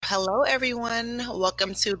Hello, everyone.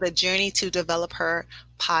 Welcome to the Journey to Developer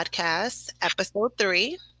podcast, episode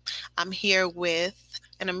 3. I'm here with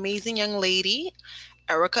an amazing young lady,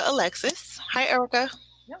 Erica Alexis. Hi, Erica.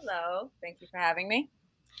 Hello. Thank you for having me.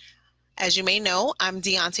 As you may know, I'm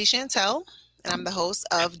Deontay Chantel, and I'm the host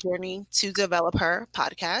of Journey to Developer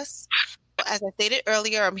podcast. As I stated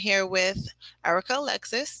earlier, I'm here with Erica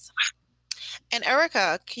Alexis. And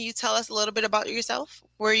Erica, can you tell us a little bit about yourself?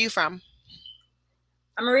 Where are you from?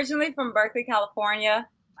 I'm originally from Berkeley, California.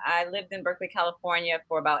 I lived in Berkeley, California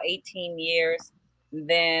for about 18 years,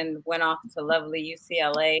 then went off to lovely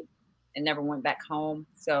UCLA and never went back home.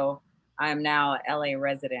 So I'm now an LA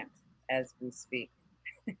resident as we speak.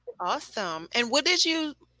 Awesome. And what did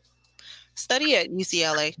you study at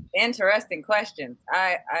UCLA? Interesting questions.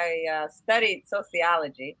 I studied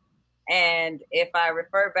sociology, and if I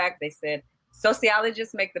refer back, they said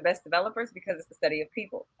sociologists make the best developers because it's the study of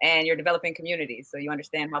people, and you're developing communities, so you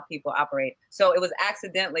understand how people operate. So it was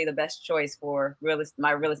accidentally the best choice for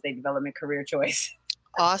my real estate development career choice.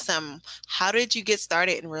 Awesome. How did you get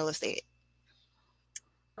started in real estate?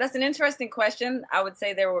 That's an interesting question. I would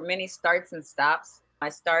say there were many starts and stops. I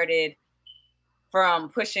started from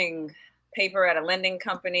pushing paper at a lending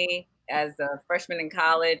company as a freshman in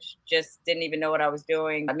college, just didn't even know what I was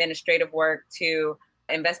doing, administrative work, to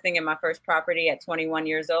investing in my first property at 21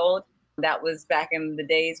 years old. That was back in the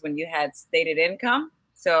days when you had stated income.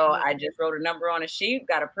 So I just wrote a number on a sheet,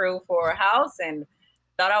 got approved for a house, and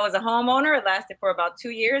thought I was a homeowner. It lasted for about 2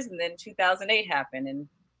 years, and then 2008 happened, and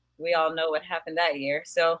we all know what happened that year.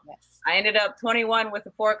 So Yes. I ended up 21 with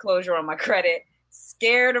a foreclosure on my credit,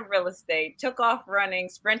 scared of real estate, took off running,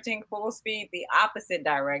 sprinting full speed the opposite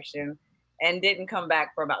direction, and didn't come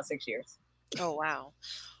back for about 6 years. Oh, wow.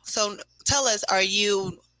 So tell us, are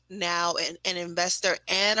you now an investor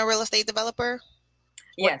and a real estate developer?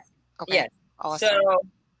 What? Yes, Okay. yes. So Awesome.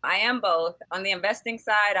 I am both. On the investing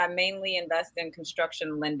side, I mainly invest in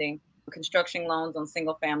construction lending, construction loans on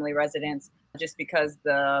single family residence, just because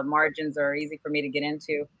the margins are easy for me to get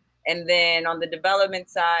into. And then on the development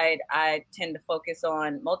side, I tend to focus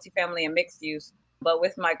on multifamily and mixed use. But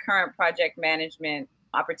with my current project management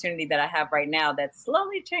opportunity that I have right now, that's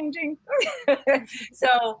slowly changing.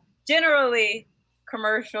 So generally,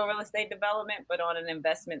 commercial real estate development, but on an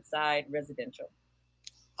investment side, residential.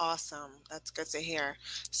 Awesome. That's good to hear.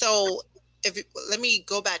 So let me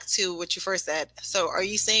go back to what you first said. So are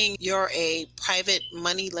you saying you're a private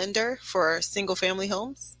money lender for single family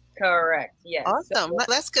homes? Correct. Yes. Awesome.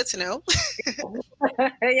 That's good to know. So,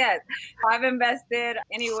 yes, I've invested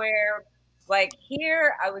anywhere. Like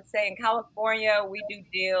here, I would say in California, we do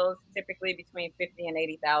deals typically between 50 and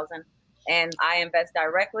 80,000, and I invest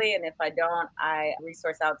directly. And if I don't, I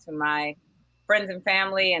resource out to my friends and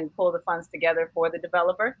family and pull the funds together for the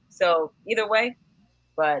developer. So either way,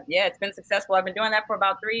 but yeah, it's been successful. I've been doing that for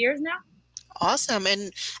about 3 years now. Awesome.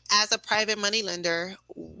 And as a private money lender,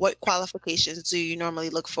 what qualifications do you normally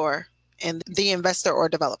look for in the investor or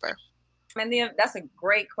developer? And that's a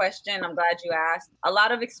great question. I'm glad you asked. A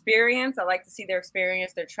lot of experience. I like to see their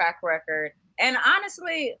experience, their track record. And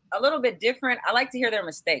honestly, a little bit different. I like to hear their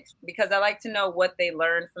mistakes because I like to know what they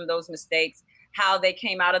learned from those mistakes, how they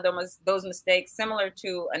came out of those mistakes. Similar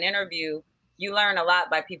to an interview, you learn a lot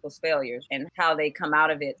by people's failures and how they come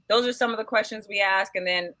out of it. Those are some of the questions we ask. And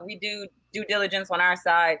then we do due diligence on our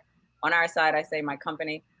side. On our side, I say my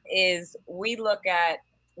company is we do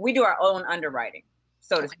our own underwriting,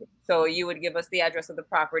 so to speak. So you would give us the address of the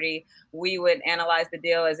property. We would analyze the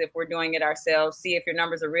deal as if we're doing it ourselves, see if your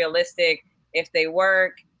numbers are realistic, if they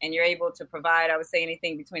work, and you're able to provide, I would say,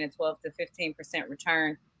 anything between a 12 to 15%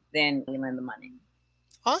 return, then we lend the money.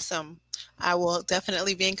 Awesome. I will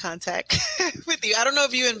definitely be in contact with you. I don't know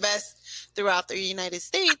if you invest throughout the United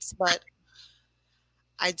States, but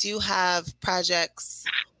I do have projects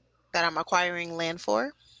that I'm acquiring land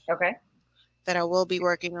for Okay. that I will be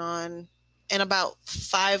working on in about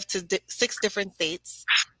 5 to 6 different states,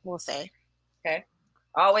 we'll say. Okay.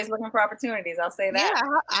 Always looking for opportunities. I'll say Yeah,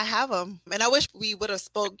 that. I have them, and I wish we would have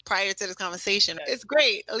spoke prior to this conversation. It's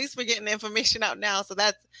great. At least we're getting the information out now, so I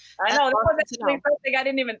that's know that was awesome to actually know. the first thing I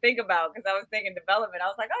didn't even think about because I was thinking development. I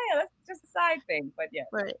was like, oh yeah, that's just a side thing. But yeah.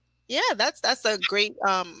 Right. Yeah, that's a great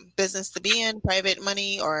business to be in, private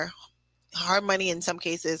money or hard money in some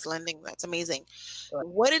cases, lending. That's amazing. Sure.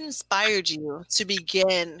 What inspired you to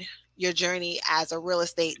begin your journey as a real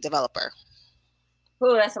estate developer?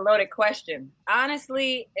 Ooh, that's a loaded question.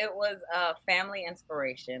 Honestly, it was a family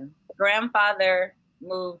inspiration. Grandfather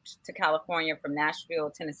moved to California from Nashville,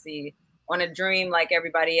 Tennessee, on a dream like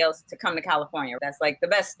everybody else to come to California. That's like the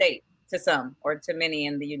best state to some or to many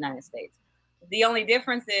in the United States. The only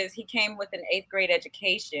difference is he came with an 8th grade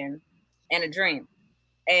education and a dream.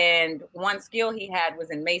 And one skill he had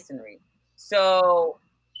was in masonry. So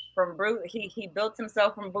he built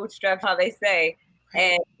himself from bootstraps, how they say,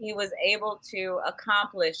 and he was able to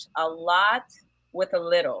accomplish a lot with a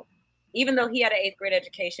little. Even though he had an 8th grade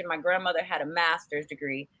education, my grandmother had a master's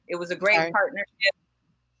degree. It was a great partnership.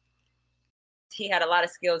 He had a lot of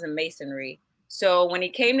skills in masonry. So when he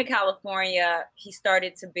came to California, he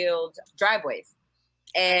started to build driveways.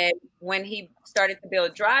 And when he started to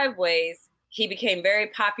build driveways, he became very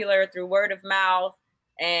popular through word of mouth,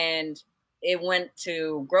 and it went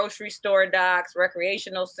to grocery store docks,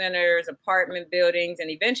 recreational centers, apartment buildings, and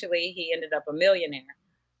eventually he ended up a millionaire.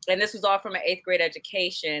 And this was all from an 8th grade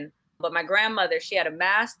education. But my grandmother, she had a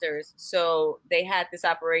master's, so they had this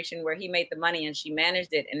operation where he made the money and she managed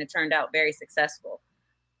it, and it turned out very successful.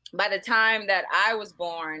 By the time that I was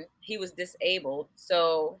born, he was disabled,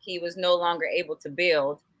 so he was no longer able to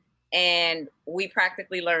build. And we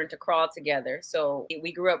practically learned to crawl together. So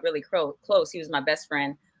we grew up really close. He was my best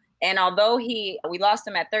friend. And although we lost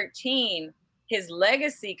him at 13, his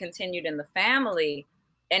legacy continued in the family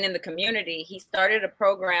and in the community. He started a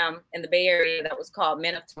program in the Bay Area that was called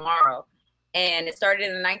Men of Tomorrow. And it started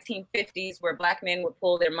in the 1950s, where Black men would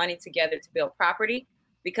pull their money together to build property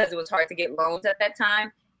because it was hard to get loans at that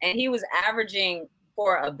time. And he was averaging,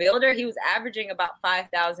 for a builder, he was averaging about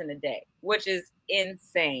 5,000 a day, which is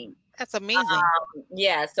insane. That's amazing.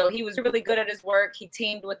 Yeah, so he was really good at his work. He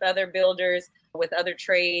teamed with other builders, with other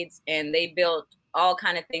trades, and they built all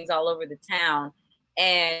kind of things all over the town.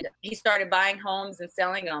 And he started buying homes and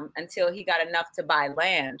selling them until he got enough to buy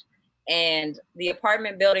land. And the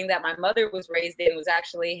apartment building that my mother was raised in was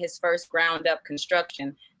actually his first ground up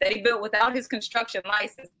construction that he built without his construction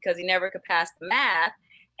license because he never could pass the math.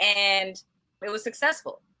 And it was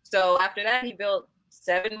successful. So after that, he built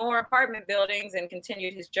 7 more apartment buildings and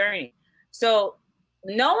continued his journey. So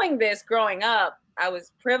knowing this growing up, I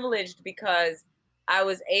was privileged because I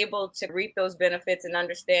was able to reap those benefits and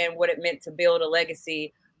understand what it meant to build a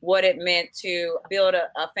legacy, what it meant to build a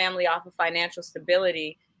family off of financial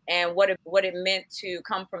stability, and what it meant to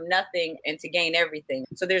come from nothing and to gain everything.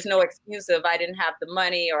 So there's no excuse of I didn't have the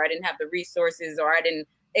money, or I didn't have the resources, or I didn't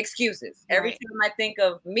excuses. Right. Every time I think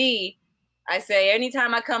of me, I say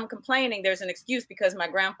anytime I come complaining, there's an excuse because my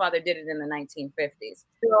grandfather did it in the 1950s.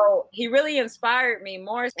 So he really inspired me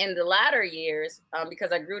more in the latter years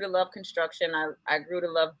because I grew to love construction. I grew to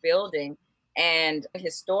love building, and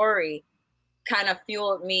his story kind of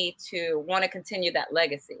fueled me to want to continue that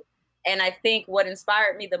legacy. And I think what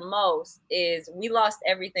inspired me the most is we lost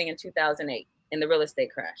everything in 2008 in the real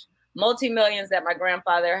estate crash. Multi-millions that my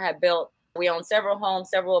grandfather had built. We owned several homes,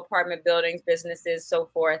 several apartment buildings, businesses, so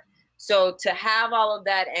forth. So to have all of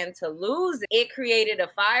that and to lose it created a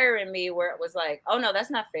fire in me where it was like, oh no, that's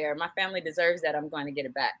not fair. My family deserves that. I'm going to get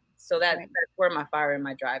it back. So that's where my fire and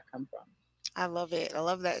my drive come from. I love it. I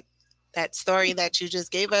love that story that you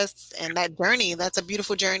just gave us and that journey. That's a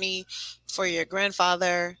beautiful journey for your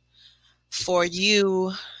grandfather, for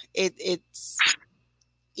you. It's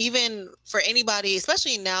even for anybody,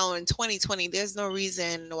 especially now in 2020, there's no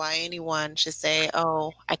reason why anyone should say,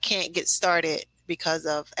 oh, I can't get started because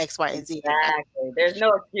of X, Y, and Z. Exactly. There's no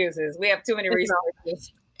excuses. We have too many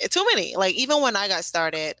resources. Too many. Like, even when I got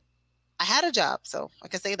started, I had a job, so I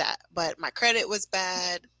can say that. But my credit was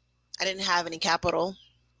bad. I didn't have any capital.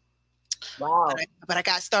 Wow. But I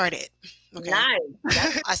got started. Okay.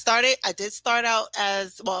 Nice. I did start out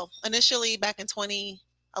as, well, initially back in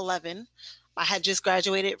 2011. I had just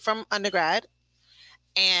graduated from undergrad,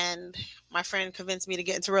 and my friend convinced me to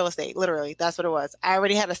get into real estate. Literally, that's what it was. I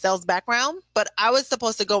already had a sales background, but I was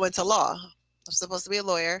supposed to go into law. I was supposed to be a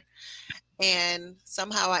lawyer, and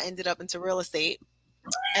somehow I ended up into real estate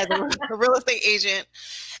as a real estate agent,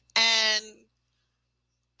 and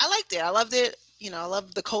I liked it. I loved it. I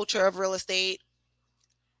loved the culture of real estate.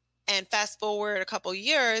 And fast forward a couple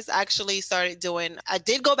years, I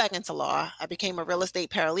did go back into law. I became a real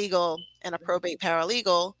estate paralegal and a probate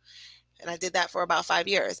paralegal. And I did that for about 5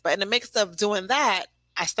 years. But in the mix of doing that,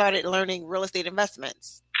 I started learning real estate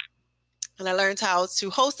investments. And I learned how to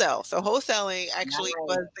wholesale. So wholesaling actually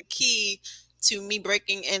was the key to me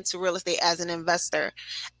breaking into real estate as an investor.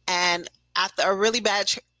 And after a really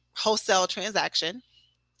bad wholesale transaction,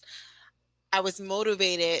 I was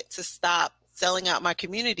motivated to stop selling out my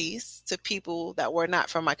communities to people that were not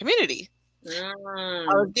from my community. I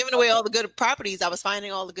was giving away all the good properties. I was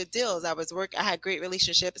finding all the good deals. I had great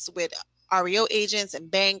relationships with REO agents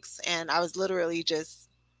and banks, and I was literally just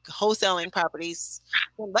wholesaling properties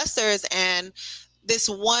to investors. And this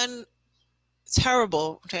one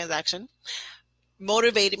terrible transaction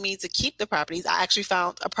motivated me to keep the properties. I actually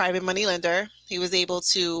found a private money lender. He was able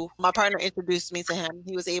to, my partner introduced me to him.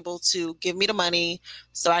 He was able to give me the money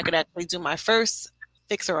so I could actually do my first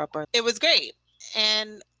fixer upper. It was great.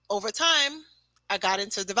 And over time, I got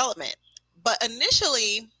into development. But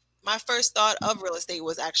initially, my first thought of real estate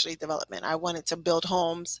was actually development. I wanted to build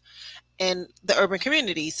homes in the urban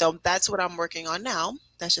community. So that's what I'm working on now.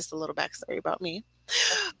 That's just a little backstory about me.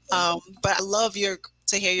 But I love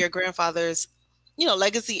to hear your grandfather's,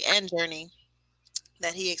 legacy and journey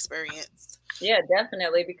that he experienced. Yeah,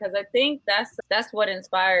 definitely, because I think that's what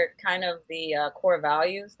inspired kind of the core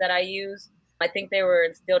values that I use. I think they were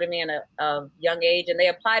instilled in me in a young age, and they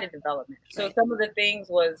apply to development. So Right. some of the things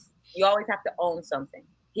was you always have to own something.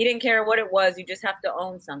 He didn't care what it was, you just have to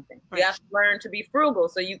own something. Right. You have to learn to be frugal,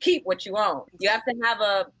 so you keep what you own. You have to have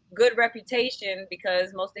a good reputation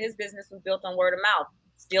because most of his business was built on word of mouth.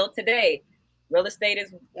 Still today, real estate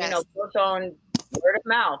is Yes. built on word of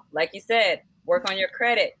mouth. Like you said, work on your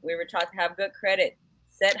credit. We were taught to have good credit,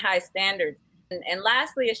 set high standards. And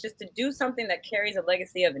lastly, it's just to do something that carries a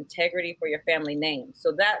legacy of integrity for your family name.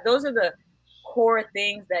 So those are the core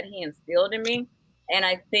things that he instilled in me. And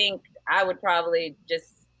I think I would probably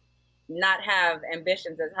just not have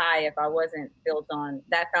ambitions as high if I wasn't built on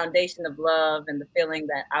that foundation of love and the feeling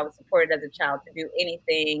that I was supported as a child to do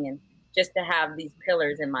anything and just to have these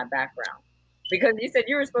pillars in my background. Because you said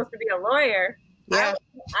you were supposed to be a lawyer. Yeah.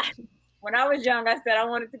 When I was young, I said I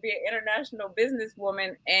wanted to be an international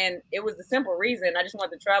businesswoman, and it was the simple reason I just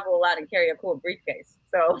wanted to travel a lot and carry a cool briefcase.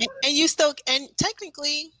 So, and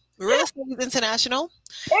technically, real estate is international.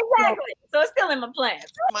 exactly. So it's still in my plans.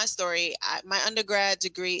 My story, my undergrad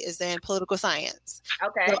degree is in political science.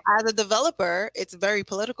 Okay. So as a developer, it's very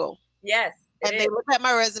political. Yes. And they look at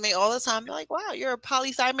my resume all the time. They're like, wow, you're a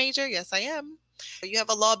poli-sci major? Yes, I am. You have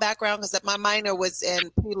a law background because my minor was in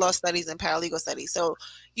pre-law studies and paralegal studies. So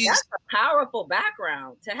that's a powerful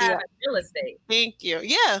background to have in real estate. Thank you.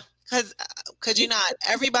 Yeah, because could you not?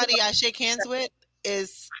 Everybody I shake hands with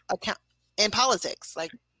is in politics. Like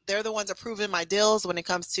they're the ones approving my deals when it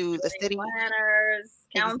comes to the city planners,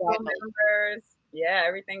 council members. Yeah,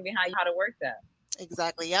 everything behind how to work that.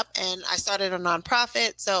 Exactly. Yep. And I started a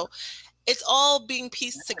nonprofit, so it's all being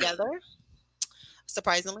pieced together.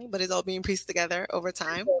 Surprisingly, but it's all being pieced together over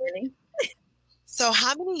time. So,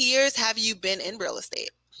 how many years have you been in real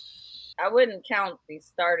estate? I wouldn't count the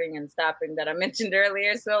starting and stopping that I mentioned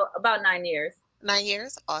earlier. So about 9 years. 9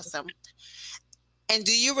 years? Awesome. And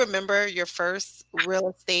do you remember your first real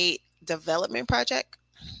estate development project?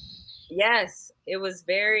 Yes, it was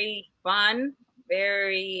very fun,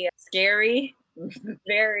 very scary,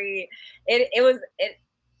 it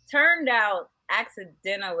turned out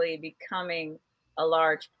accidentally becoming a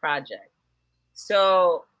large project.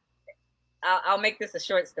 So I'll make this a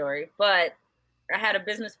short story, but I had a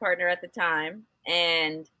business partner at the time,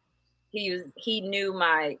 and he knew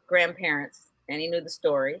my grandparents and he knew the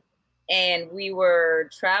story. And we were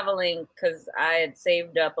traveling because I had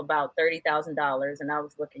saved up about $30,000 and I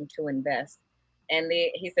was looking to invest. And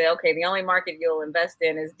he said, okay, the only market you'll invest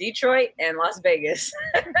in is Detroit and Las Vegas.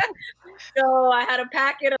 So I had a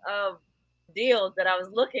packet of deals that I was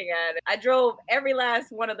looking at. I drove every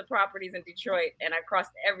last one of the properties in Detroit and I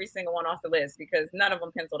crossed every single one off the list because none of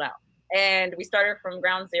them penciled out. And we started from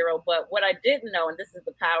ground zero. But what I didn't know, and this is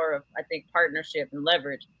the power of, I think, partnership and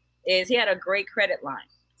leverage, is he had a great credit line.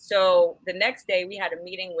 So the next day we had a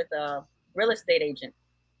meeting with a real estate agent.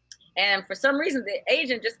 And for some reason, the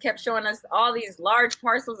agent just kept showing us all these large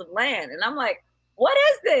parcels of land. And I'm like, what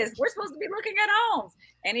is this? We're supposed to be looking at homes.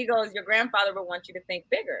 And he goes, your grandfather would want you to think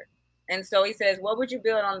bigger. And so he says, what would you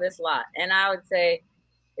build on this lot? And I would say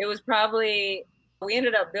it was probably, we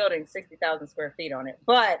ended up building 60,000 square feet on it,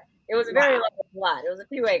 but it was a very large lot. It was a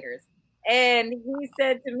few acres. And he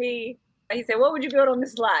said to me, he said, what would you build on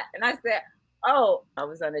this lot? And I said, oh, I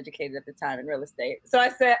was uneducated at the time in real estate. So I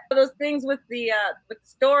said, those things with the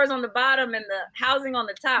stores on the bottom and the housing on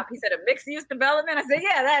the top. He said, a mixed use development. I said,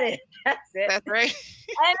 yeah, that's it. That's right.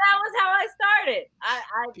 And that was how I started. I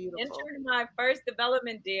entered my first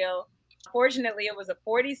development deal. Fortunately, it was a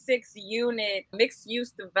 46 unit mixed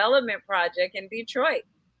use development project in Detroit.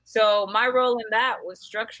 So my role in that was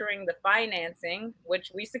structuring the financing,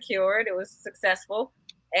 which we secured. It was successful.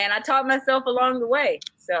 And I taught myself along the way.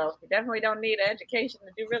 So you definitely don't need an education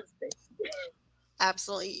to do real estate.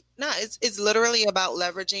 Absolutely. No, it's literally about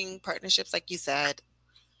leveraging partnerships, like you said,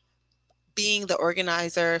 being the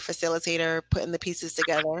organizer, facilitator, putting the pieces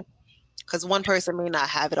together. Because one person may not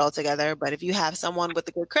have it all together, but if you have someone with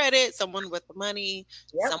the good credit, someone with the money,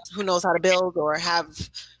 someone who knows how to build or have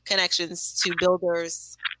connections to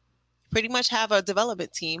builders, pretty much have a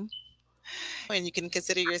development team. And you can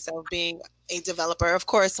consider yourself being a developer. Of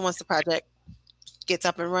course, once the project gets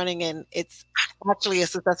up and running and it's actually a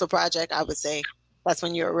successful project, I would say that's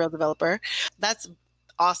when you're a real developer. That's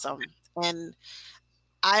awesome. And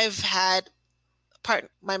I've had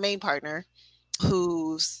my main partner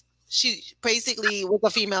who's she basically was a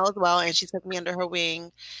female as well, and she took me under her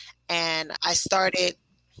wing, and I started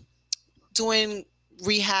doing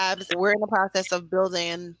rehabs. We're in the process of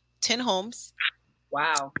building 10 homes.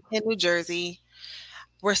 Wow. In New Jersey.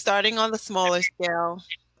 We're starting on the smaller scale,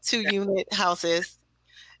 2-unit houses,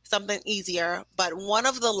 something easier. But one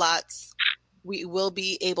of the lots, we will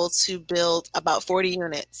be able to build about 40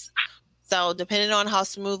 units. So depending on how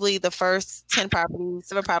smoothly the first 7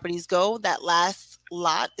 properties go, that last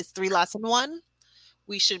lot is 3 lots in one.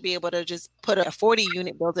 We should be able to just put a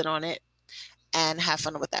 40-unit building on it and have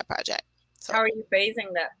fun with that project. So how are you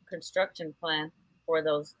phasing that construction plan for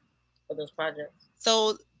those projects?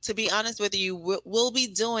 So to be honest with you, we'll be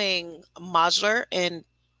doing modular and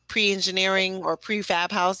pre-engineering or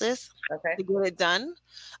prefab houses to get it done.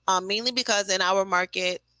 Mainly because in our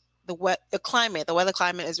market, the weather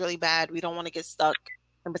climate is really bad. We don't want to get stuck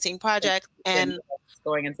in between projects, and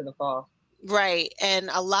going into the fall. Right, and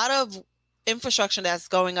a lot of infrastructure that's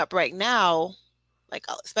going up right now, like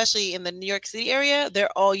especially in the New York City area,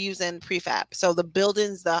 they're all using prefab. So the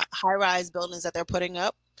buildings, the high-rise buildings that they're putting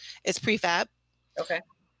up, is prefab. Okay.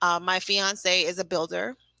 My fiance is a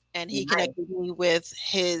builder, and he connected me with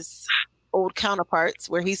his old counterparts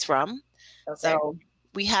where he's from. Okay. So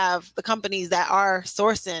we have the companies that are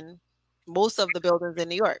sourcing most of the buildings in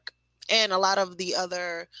New York, and a lot of the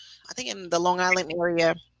other, I think in the Long Island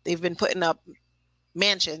area, they've been putting up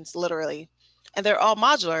mansions, literally, and they're all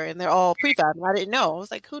modular and they're all prefab. I didn't know. I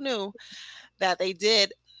was like, who knew that they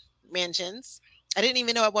did mansions? I didn't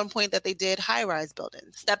even know at one point that they did high-rise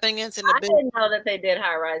buildings. Stepping into the I didn't know that they did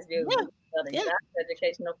high-rise buildings. Yeah. That's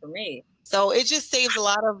educational for me. So it just saves a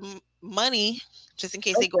lot of money just in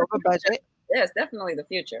case they go over budget. Yeah, it's definitely the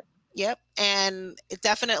future. Yep. And it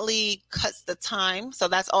definitely cuts the time. So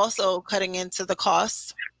that's also cutting into the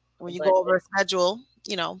costs. When you go over a schedule,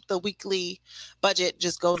 the weekly budget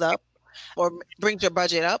just goes up or brings your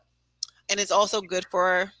budget up. And it's also good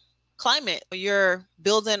for climate. You're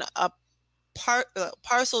building up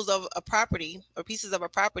parcels of a property or pieces of a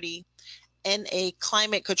property in a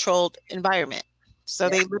climate controlled environment. So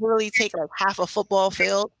they literally take like half a football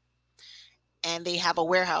field and they have a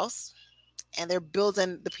warehouse and they're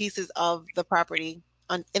building the pieces of the property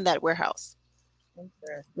in that warehouse.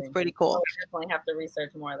 Interesting. It's pretty cool. I'll definitely have to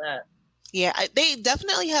research more of that. Yeah, they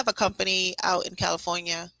definitely have a company out in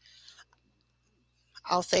California.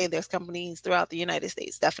 I'll say there's companies throughout the United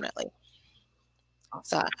States, definitely.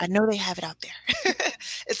 So I know they have it out there.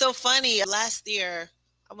 It's so funny. Last year,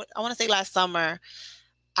 I want to say last summer,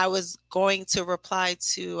 I was going to reply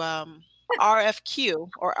to RFQ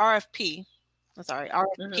or RFP. I'm sorry,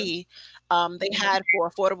 RFP. They had for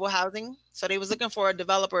affordable housing. So they was looking for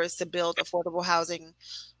developers to build affordable housing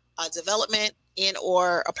development in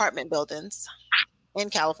or apartment buildings in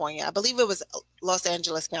California. I believe it was Los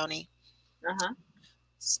Angeles County.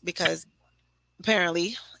 Because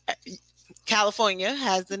apparently California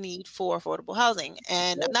has the need for affordable housing,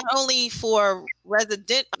 and not only for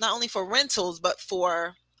rentals, but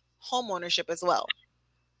for home ownership as well.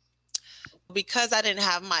 Because I didn't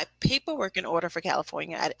have my paperwork in order for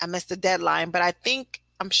California, I missed the deadline, but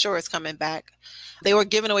I'm sure it's coming back. They were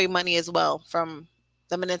giving away money as well from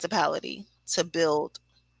the municipality to build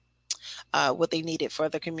what they needed for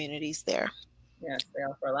the communities there. Yes, they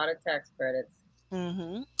offer a lot of tax credits.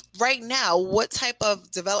 Mm-hmm. Right now, what type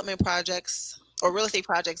of development projects or real estate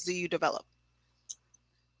projects do you develop?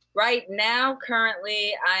 Right now,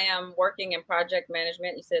 currently, I am working in project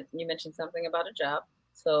management. You mentioned something about a job.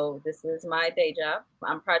 So this is my day job.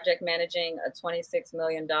 I'm project managing a $26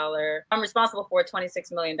 million. I'm responsible for a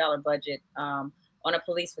 $26 million budget on a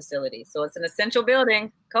police facility. So it's an essential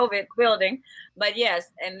building, COVID building. But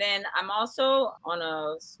yes, and then I'm also on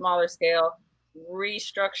a smaller scale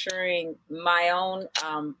restructuring my own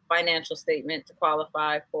financial statement to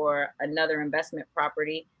qualify for another investment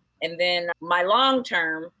property. And then my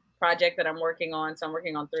long-term project that I'm working on, so I'm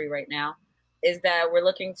working on 3 right now, is that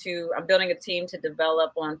I'm building a team to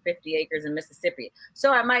develop on 50 acres in Mississippi.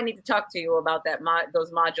 So I might need to talk to you about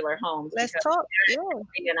those modular homes. Let's talk. Yeah.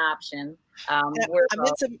 Be an option.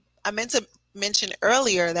 I meant to mention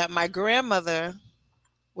earlier that my grandmother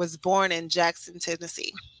was born in Jackson,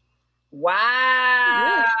 Tennessee. Wow.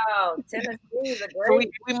 Yeah. Tennessee is a great.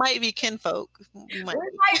 So we might be kinfolk. We might be.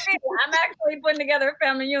 I'm actually putting together a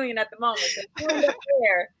family union at the moment. So you end up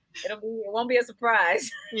there. It won't be a surprise.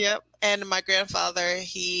 Yep. And my grandfather,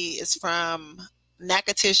 he is from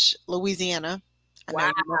Natchitoches, Louisiana. I know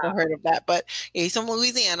Wow. you never heard of that, but yeah, he's from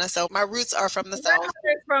Louisiana. So my roots are from the My South.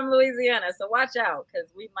 grandmother's from Louisiana, so watch out because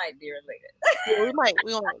we might be related. Yeah, we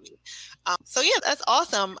might. So yeah, that's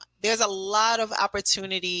awesome. There's a lot of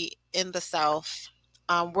opportunity in the South.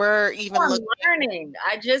 We're even I'm looking. learning.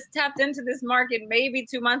 I just tapped into this market maybe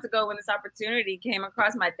 2 months ago when this opportunity came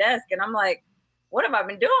across my desk, and I'm like, what have I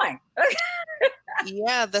been doing?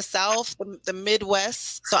 Yeah, the South, the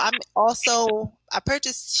Midwest. So I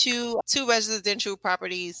purchased two residential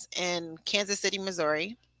properties in Kansas City,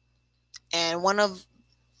 Missouri, and one of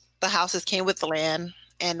the houses came with the land,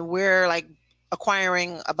 and we're like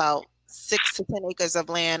acquiring about 6 to 10 acres of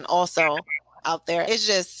land also out there. It's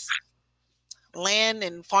just land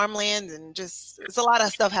and farmland and just it's a lot of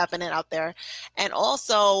stuff happening out there. And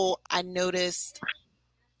also I noticed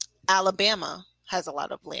Alabama has a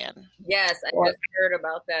lot of land. Yes, I Or just heard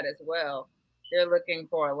about that as well. They're looking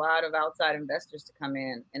for a lot of outside investors to come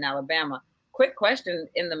in Alabama. Quick question: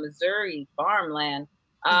 in the Missouri farmland,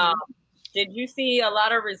 um, Mhm. did you see a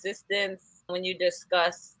lot of resistance when you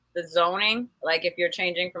discuss the zoning? Like if you're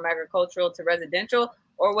changing from agricultural to residential,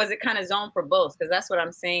 or was it kind of zoned for both? Because that's what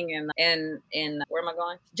I'm seeing in where am I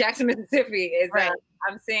going? Jackson, Mississippi. Right.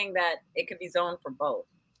 I'm seeing that it could be zoned for both.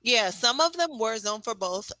 Yeah, some of them were zoned for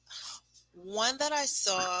both. One that I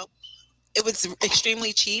saw, it was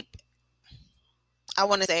extremely cheap. I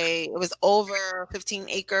want to say it was over 15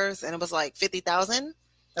 acres and it was like 50,000.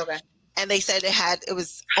 Okay. And they said it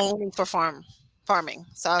was only for farming.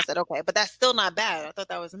 So I said, okay, but that's still not bad. I thought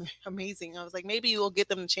that was amazing. I was like, maybe we'll get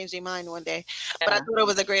them to change their mind one day. But I Yeah. thought it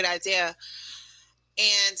was a great idea.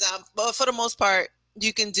 And but for the most part,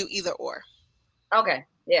 you can do either or. Okay.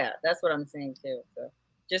 Yeah, that's what I'm seeing too. So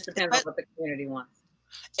just depends on But what the community wants.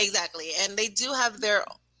 exactly, and they do have their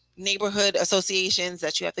neighborhood associations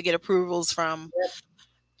that you have to get approvals from. Yep.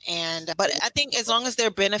 And but I think as long as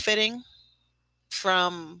they're benefiting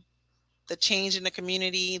from the change in the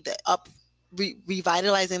community,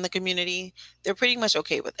 revitalizing the community, they're pretty much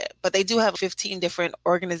okay with it. But they do have 15 different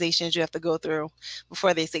organizations you have to go through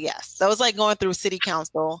before they say yes. So it's like going through city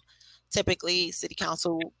council. Typically, city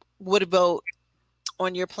council would vote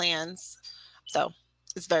on your plans. So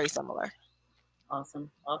it's very similar.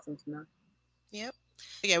 Awesome. Awesome to know. Yep.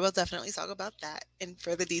 Yeah, we'll definitely talk about that in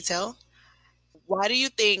further detail. Why do you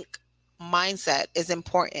think mindset is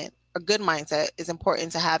important? A good mindset is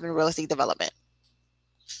important to have in real estate development.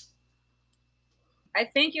 I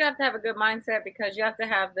think you have to have a good mindset because you have to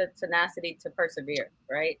have the tenacity to persevere,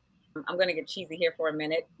 right? I'm going to get cheesy here for a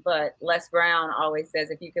minute, but Les Brown always says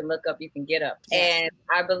if you can look up, you can get up. Yes, And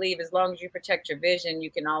I believe as long as you protect your vision, you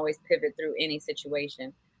can always pivot through any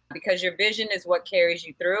situation because your vision is what carries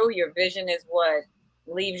you through. Your vision is what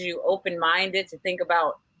leaves you open minded to think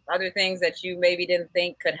about other things that you maybe didn't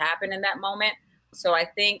think could happen in that moment. So I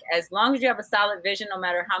think as long as you have a solid vision, no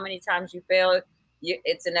matter how many times you fail,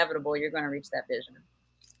 it's inevitable you're going to reach that vision.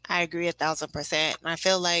 I agree 1,000%. And I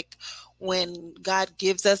feel like when God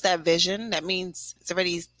gives us that vision, that means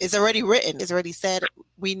it's already written. It's already said.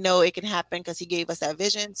 We know it can happen because He gave us that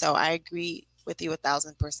vision. So I agree with you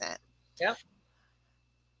 1,000%. Yep.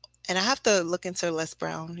 And I have to look into Les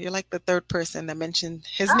Brown. You're like the third person that mentioned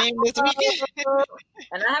his name this week.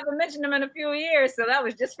 And I haven't mentioned him in a few years, so that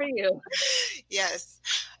was just for you. Yes.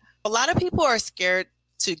 A lot of people are scared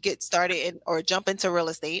to get started or jump into real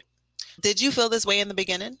estate. Did you feel this way in the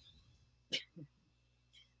beginning?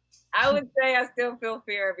 I would say I still feel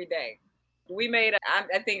fear every day.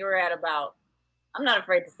 I think we're at about, I'm not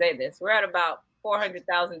afraid to say this, we're at about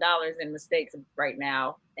 $400,000 in mistakes right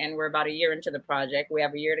now. And we're about a year into the project. We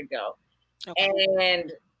have a year to go. Okay.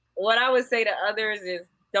 And what I would say to others is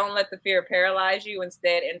don't let the fear paralyze you.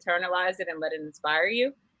 Instead, internalize it and let it inspire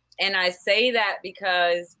you. And I say that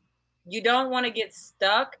because you don't want to get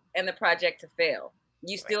stuck and the project to fail.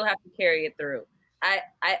 You still have to carry it through.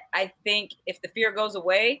 I think if the fear goes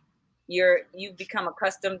away, you've become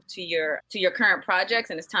accustomed to your current projects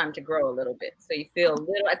and it's time to grow a little bit. So you feel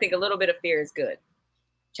I think a little bit of fear is good.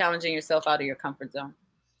 Challenging yourself out of your comfort zone.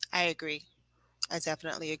 I agree. I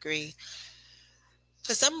definitely agree.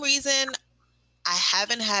 For some reason, I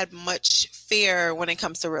haven't had much fear when it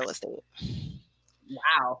comes to real estate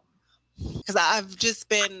Wow. because I've just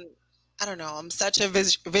been, I don't know, I'm such a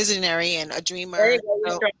visionary and a There dreamer. you go. You're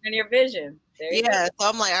So, strong in your vision. There you go. yeah. So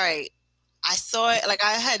I'm like, all right, I saw it. Like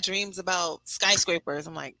I had dreams about skyscrapers.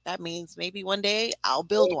 I'm like, that means maybe one day I'll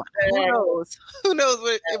build one. Who Exactly. knows? Who knows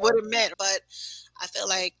what it meant? But I feel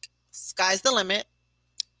like sky's the limit,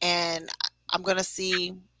 and I'm gonna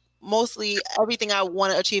see mostly everything I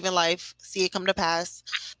want to achieve in life. See it come to pass.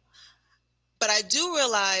 But I do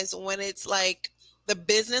realize when it's like the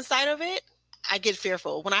business side of it, I get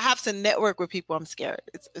fearful. When I have to network with people, I'm scared.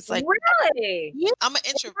 It's like, Really? yeah, I'm an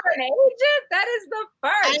You're introvert. an agent? That is the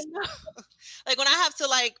I first. know. Like when I have to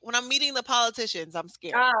when I'm meeting the politicians, I'm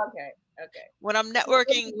scared. Oh, okay. Okay. When I'm What do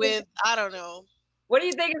networking you think with, I don't know. what do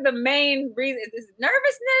you think is the main reason? Is this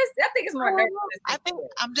nervousness? I think it's I more don't know. nervousness I than think fear.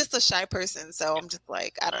 I'm just a shy person, so I'm just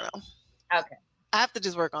like, I don't know. Okay. I have to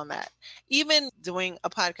just work on that. Even doing a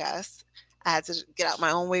podcast, I had to get out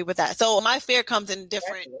my own way with that. So my fear comes in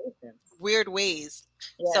different Congratulations. weird ways.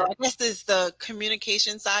 So Yeah. I guess there's the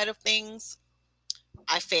communication side of things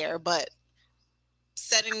I fear, but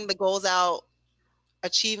setting the goals out,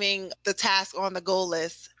 achieving the task on the goal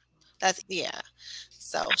list, that's, yeah.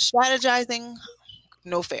 So strategizing,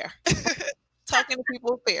 no fair. Talking to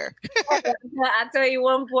people, fair. I'll tell you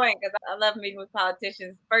one point because I love meeting with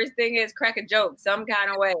politicians. First thing is crack a joke some kind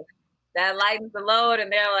of way. That lightens the load,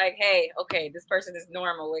 and they're like, hey, okay, this person is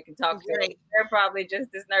normal. We can talk to them. Right. They're probably just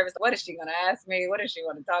as nervous. What is she going to ask me? What does she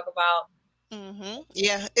want to talk about?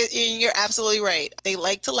 Yeah, and you're absolutely right. They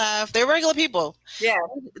like to laugh. They're regular people. Yeah,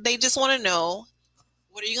 They just want to know,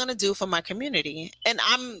 what are you going to do for my community? And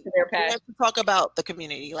I'm their here passion. to talk about the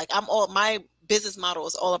community. Like my business model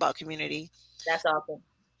is all about community. That's awesome.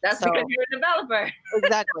 That's So because you're a developer.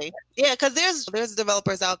 exactly. Yeah, because there's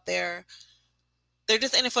developers out there. They're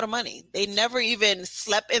just in it for the money. They never even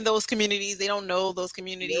slept in those communities. They don't know those You're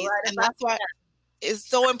communities, right and about that's why that. it's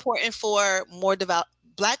so important for more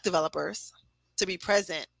Black developers to be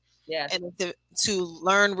present Yes. and to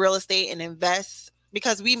learn real estate and invest,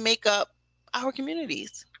 because we make up our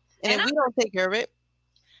communities. And And if we don't take care of it,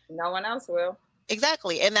 no one else will.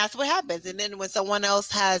 exactly. And that's what happens. And then when someone else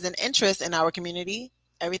has an interest in our community,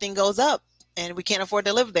 everything goes up and we can't afford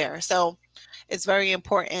to live there. So it's very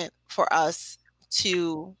important for us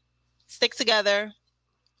to stick together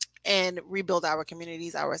and rebuild our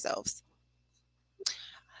communities ourselves.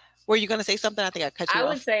 Were you going to say something? I think I cut I you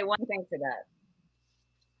would off. say one thing to that.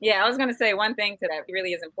 Yeah, I was going to say one thing to that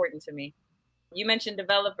really is important to me. You mentioned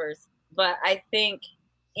developers, but I think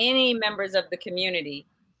any members of the community,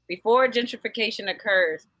 before gentrification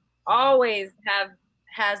occurs, always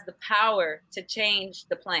has the power to change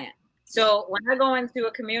the plan. So when I go into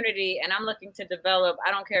a community and I'm looking to develop,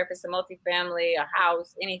 I don't care if it's a multifamily, a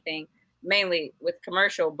house, anything, mainly with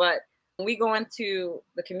commercial, but when we go into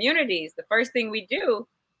the communities, the first thing we do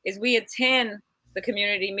is we attend the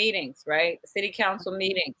community meetings, right? The city council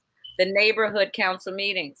meetings, the neighborhood council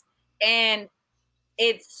meetings. And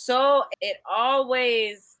it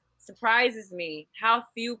always surprises me how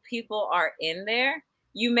few people are in there.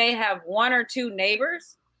 You may have one or two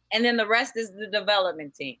neighbors, and then the rest is the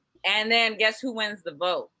development team. And then guess who wins the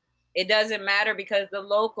vote? It doesn't matter because the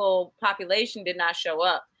local population did not show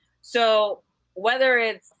up. So whether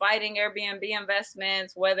it's fighting Airbnb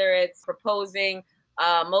investments, whether it's proposing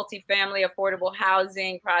multifamily affordable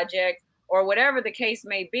housing project, or whatever the case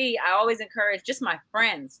may be, I always encourage just my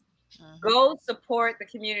friends, go support the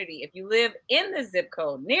community. If you live in the zip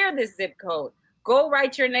code, near this zip code, go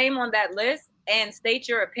write your name on that list and state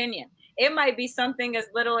your opinion. It might be something as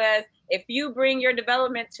little as, if you bring your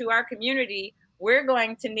development to our community, we're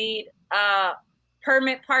going to need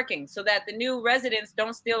permit parking so that the new residents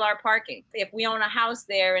don't steal our parking. If we own a house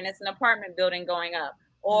there and it's an apartment building going up,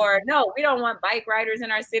 or no, we don't want bike riders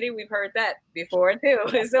in our city. We've heard that before too.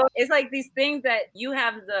 So it's like these things that you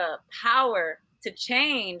have the power to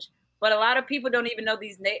change, but a lot of people don't even know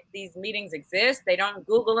these meetings exist. They don't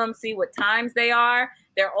Google them, see what times they are.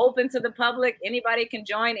 They're open to the public. Anybody can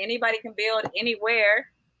join. Anybody can build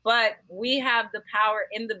anywhere. But we have the power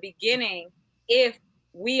in the beginning if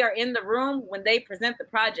we are in the room when they present the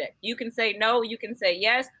project. You can say no, you can say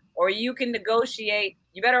yes, or you can negotiate.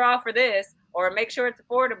 You better offer this, or make sure it's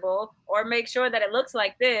affordable, or make sure that it looks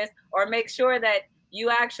like this, or make sure that you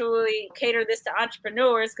actually cater this to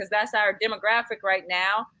entrepreneurs because that's our demographic right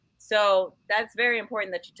now. So that's very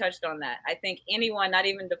important that you touched on that. I think anyone, not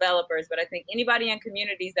even developers, but I think anybody in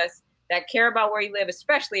communities that care about where you live,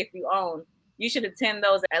 especially if you own, you should attend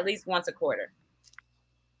those at least once a quarter.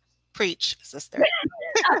 Preach, sister.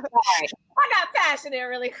 I'm sorry. I got passionate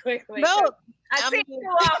really quickly. No, I see it too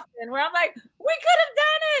often where I'm like, we could have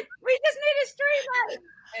done it. We just need a street light.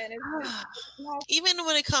 And it's even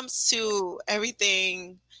when it comes to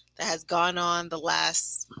everything that has gone on the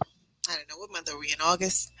last, I don't know, what month are we in?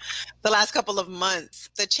 August? The last couple of months,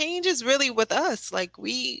 the change is really with us. Like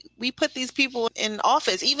we put these people in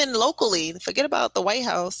office, even locally. Forget about the White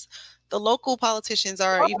House. The local politicians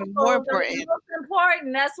are even more important. most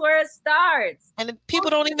important. That's where it starts. And people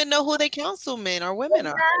don't even know who their councilmen or women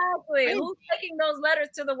are. Exactly. Who's taking those letters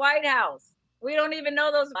to the White House? We don't even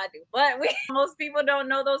know those. I do, but most people don't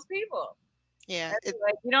know those people. Yeah,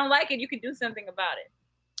 like, you don't like it, you can do something about it.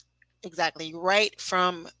 exactly. Right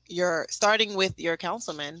from your starting with your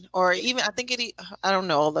councilman, or even I think I don't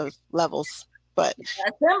know all the levels, but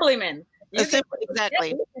assemblyman.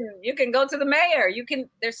 Exactly. You can go to the mayor.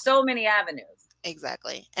 There's so many avenues.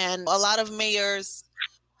 Exactly. And a lot of mayors,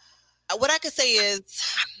 what I could say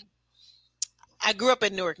is, I grew up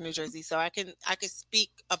in Newark, New Jersey, so I can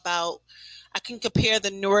speak about, I can compare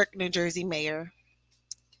the Newark, New Jersey mayor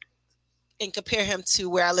and compare him to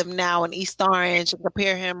where I live now in East Orange, and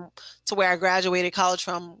compare him to where I graduated college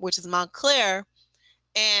from, which is Montclair.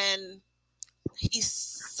 And he's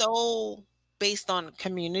so based on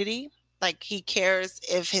community. Like, he cares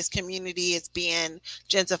if his community is being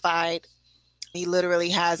gentrified. He literally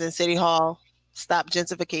has in City Hall, stop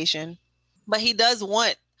gentrification. But he does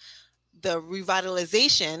want the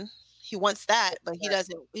revitalization. He wants that, but he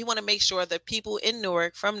doesn't. He want to make sure that people in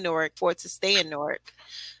Newark, from Newark, for it to stay in Newark.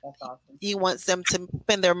 That's awesome. He wants them to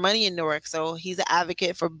spend their money in Newark. So he's an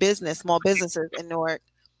advocate for small businesses in Newark,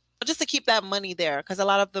 just to keep that money there, because a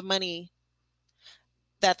lot of the money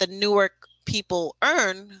that the Newark people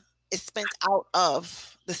earn is spent out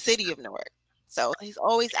of the city of Newark. So he's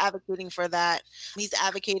always advocating for that. He's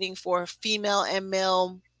advocating for female and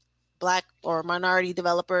male, Black or minority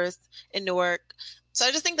developers in Newark. So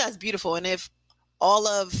I just think that's beautiful. And if all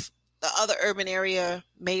of the other urban area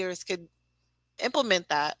mayors could implement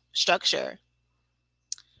that structure,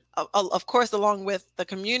 of course, along with the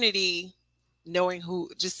community knowing who,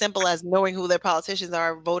 just simple as knowing who their politicians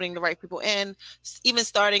are, voting the right people in, even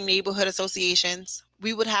starting neighborhood associations,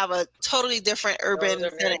 we would have a totally different urban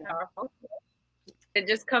setting. It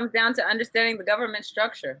just comes down to understanding the government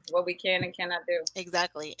structure, what we can and cannot do.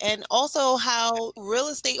 Exactly. And also how real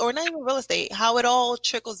estate, or not even real estate, how it all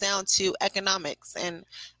trickles down to economics and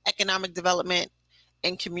economic development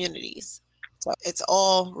in communities. So it's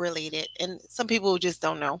all related, and some people just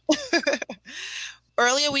don't know.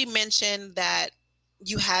 Earlier, we mentioned that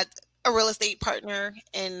you had a real estate partner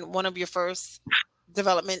in one of your first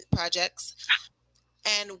development projects.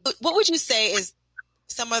 And what would you say is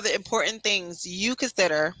some of the important things you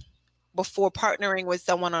consider before partnering with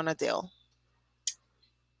someone on a deal?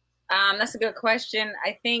 That's a good question.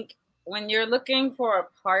 I think when you're looking for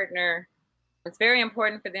a partner, it's very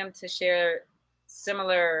important for them to share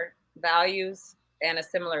similar values and a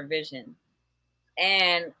similar vision.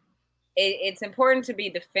 And it's important to be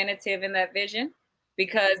definitive in that vision,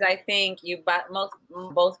 because I think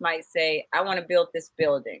both might say, I want to build this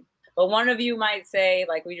building. But one of you might say,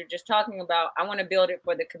 like we were just talking about, I want to build it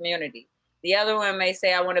for the community. The other one may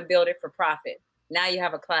say, I want to build it for profit. Now you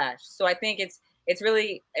have a clash. So I think it's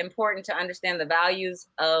really important to understand the values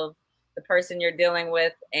of the person you're dealing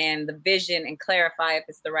with and the vision, and clarify if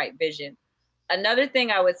it's the right vision. Another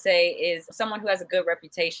thing I would say is someone who has a good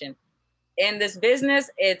reputation. In this business,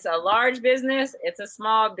 it's a large business, it's a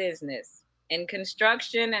small business. In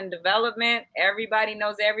construction and development, everybody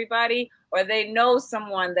knows everybody, or they know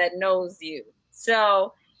someone that knows you.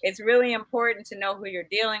 So it's really important to know who you're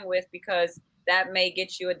dealing with, because that may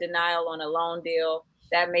get you a denial on a loan deal.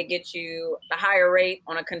 That may get you a higher rate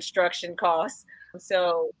on a construction cost.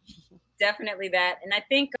 So definitely that. And I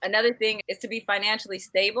think another thing is to be financially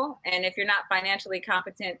stable. And if you're not financially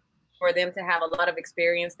competent, for them to have a lot of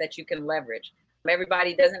experience that you can leverage.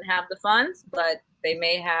 Everybody doesn't have the funds, but they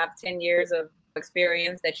may have 10 years of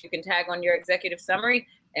experience that you can tag on your executive summary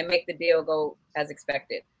and make the deal go as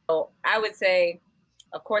expected. So I would say,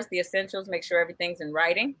 of course, the essentials, make sure everything's in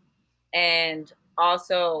writing. And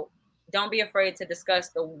also, don't be afraid to discuss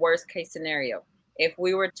the worst case scenario. If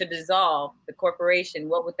we were to dissolve the corporation,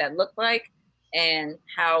 what would that look like? And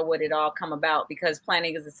how would it all come about? Because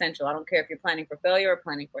planning is essential. I don't care if you're planning for failure or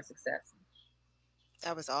planning for success.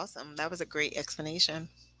 That was awesome. That was a great explanation.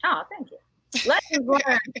 Oh, thank you. Lessons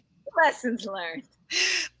learned. Lessons learned.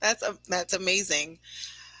 That's amazing.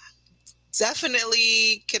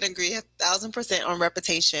 Definitely can agree 1,000% on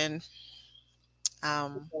reputation.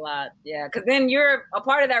 A lot, yeah. Because then you're a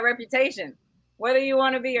part of that reputation, whether you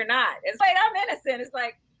want to be or not. It's like, I'm innocent. It's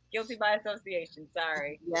like guilty by association.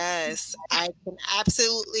 Sorry. Yes, I can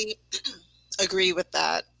absolutely agree with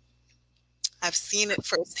that. I've seen it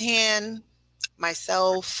firsthand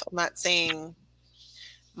myself. I'm not saying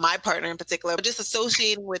my partner in particular, but just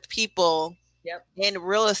associating with people in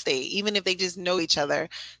real estate, even if they just know each other,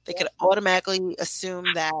 they could automatically assume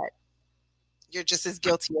that you're just as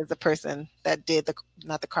guilty as the person that did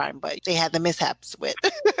not the crime, but they had the mishaps with.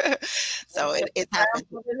 So it happens.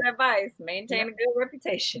 Advice: maintain a good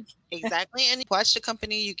reputation. Exactly, and watch the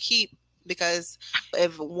company you keep, because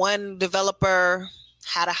if one developer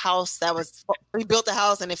had a house that was, we built a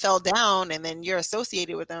house and it fell down, and then you're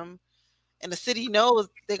associated with them, and the city knows,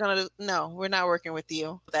 they're gonna, no, we're not working with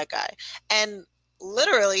you, that guy. And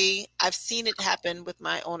literally, I've seen it happen with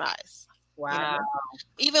my own eyes. You Wow. know,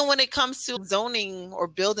 even when it comes to zoning or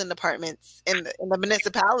building departments in the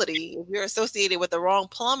municipality, if you're associated with the wrong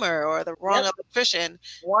plumber or the wrong electrician,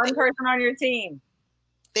 One person on your team,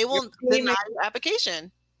 they your won't team deny is, your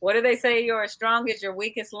application. what do they say? Your strongest, your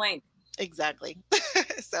weakest link. Exactly.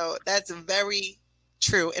 So that's very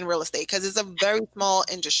true in real estate because it's a very small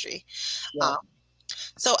industry. Yeah.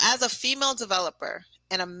 So as a female developer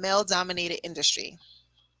in a male dominated industry,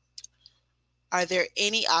 are there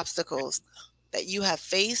any obstacles that you have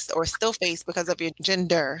faced or still face because of your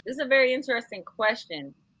gender? This is a very interesting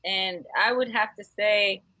question. And I would have to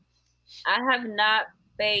say, I have not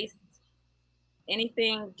faced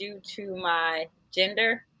anything due to my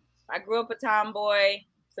gender. I grew up a tomboy.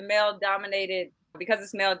 It's a male dominated, because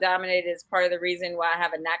it's male dominated, is part of the reason why I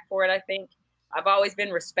have a knack for it, I think. I've always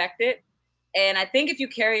been respected. And I think if you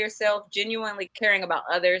carry yourself genuinely caring about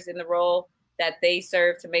others in the role that they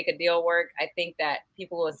serve to make a deal work, I think that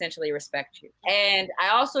people will essentially respect you. And I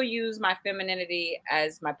also use my femininity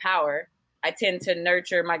as my power. I tend to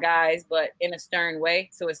nurture my guys, but in a stern way,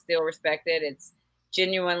 so it's still respected. It's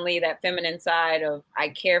genuinely that feminine side of I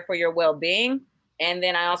care for your well-being, and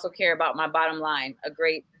then I also care about my bottom line, a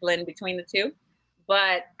great blend between the two.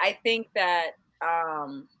 But I think that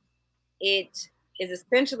it is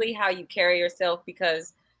essentially how you carry yourself,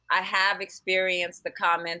 because I have experienced the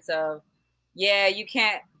comments of, yeah, you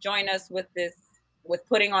can't join us with this, with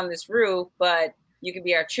putting on this roof, but you can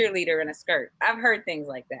be our cheerleader in a skirt. I've heard things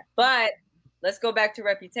like that. But let's go back to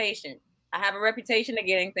reputation. I have a reputation of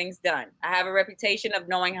getting things done. I have a reputation of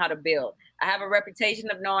knowing how to build. I have a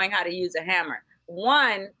reputation of knowing how to use a hammer.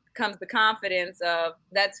 One comes the confidence of,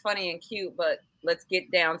 that's funny and cute, but let's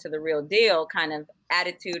get down to the real deal kind of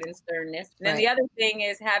attitude and sternness. And then the other thing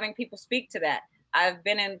is having people speak to that. I've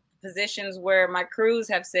been in positions where my crews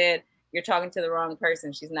have said, you're talking to the wrong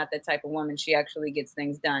person. She's not that type of woman. She actually gets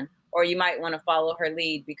things done. Or you might want to follow her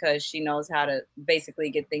lead because she knows how to basically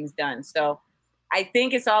get things done. So I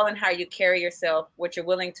think it's all in how you carry yourself, what you're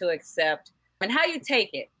willing to accept, and how you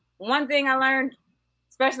take it. One thing I learned,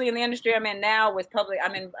 especially in the industry I'm in now, with public,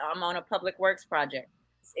 I'm on a public works project.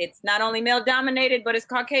 It's not only male dominated, but it's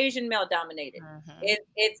Caucasian male dominated.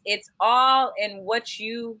 It's all in what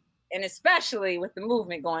you, and especially with the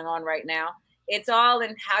movement going on right now, it's all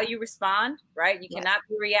in how you respond, right? You cannot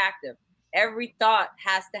be reactive. Every thought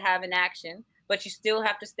has to have an action, but you still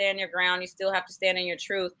have to stand your ground. You still have to stand in your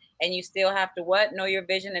truth, and you still have to what? Know your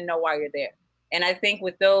vision and know why you're there. And I think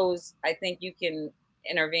with those, I think you can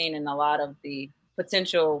intervene in a lot of the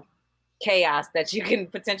potential chaos that you can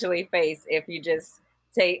potentially face if you just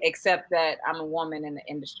accept that I'm a woman in the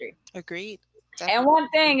industry. Agreed. Definitely. And one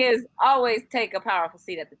thing is always take a powerful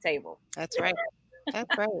seat at the table. That's right.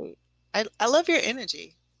 That's right. I love your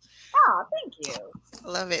energy. Oh, thank you.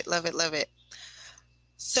 Love it, love it, love it.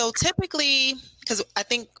 So typically, because I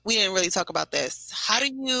think we didn't really talk about this, how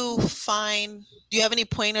do you find, do you have any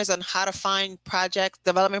pointers on how to find projects,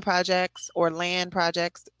 development projects, or land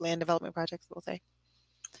projects, land development projects, we'll say?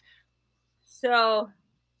 So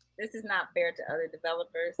this is not fair to other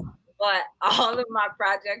developers, but all of my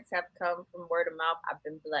projects have come from word of mouth. I've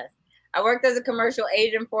been blessed. I worked as a commercial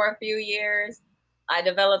agent for a few years. I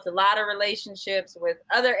developed a lot of relationships with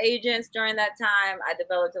other agents during that time. I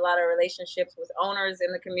developed a lot of relationships with owners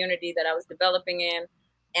in the community that I was developing in.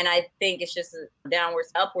 And I think it's just a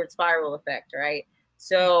upward spiral effect, right?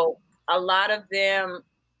 So a lot of them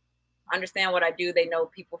understand what I do. They know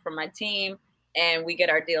people from my team, and we get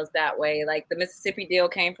our deals that way. Like the Mississippi deal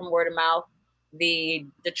came from word of mouth. The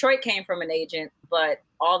Detroit came from an agent, but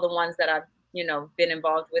all the ones that I've, been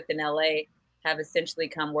involved with in LA have essentially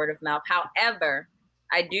come word of mouth. However,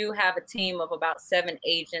 I do have a team of about 7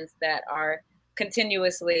 agents that are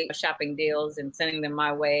continuously shopping deals and sending them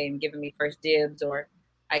my way and giving me first dibs, or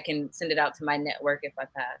I can send it out to my network if I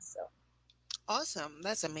pass. So awesome.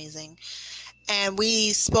 That's amazing. And we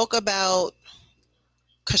spoke about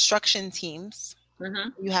construction teams.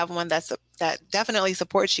 Mm-hmm. You have one that definitely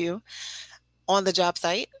supports you on the job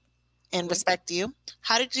site and respect you.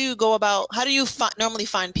 How do you normally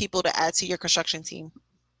find people to add to your construction team?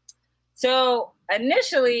 So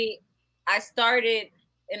initially, I started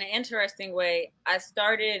in an interesting way. I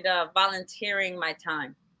started volunteering my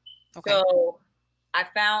time. Okay. So I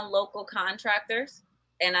found local contractors,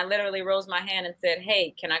 and I literally rose my hand and said,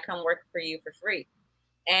 hey, can I come work for you for free?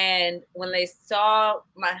 And when they saw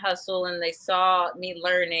my hustle and they saw me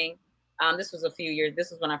learning, this was a few years.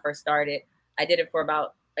 This was when I first started. I did it for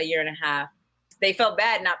about a year and a half. they felt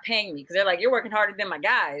bad not paying me because they're like, you're working harder than my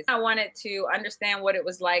guys. I wanted to understand what it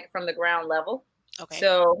was like from the ground level. Okay.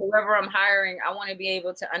 So whoever I'm hiring, I want to be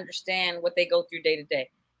able to understand what they go through day to day.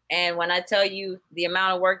 And when I tell you the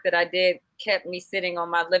amount of work that I did kept me sitting on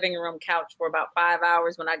my living room couch for about 5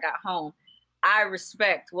 hours when I got home, I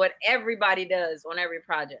respect what everybody does on every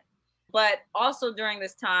project. But also during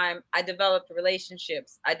this time, I developed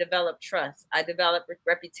relationships, I developed trust, I developed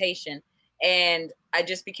reputation, and I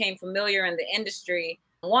just became familiar in the industry.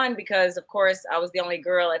 One, because of course I was the only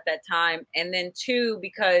girl at that time, and then two,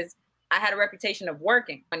 because I had a reputation of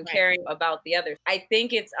working and caring about the others. I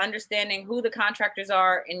think it's understanding who the contractors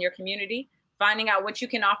are in your community, finding out what you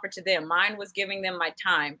can offer to them. Mine was giving them my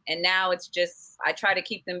time. And now it's just, I try to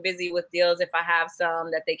keep them busy with deals if I have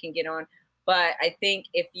some that they can get on. But I think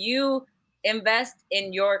if you invest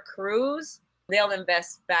in your crews, they'll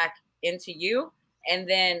invest back into you. And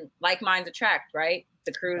then like minds attract, right?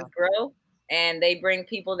 The crews grow and they bring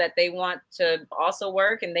people that they want to also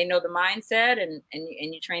work, and they know the mindset, and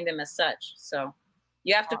you train them as such. So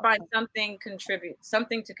you have to find something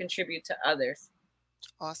to contribute to others.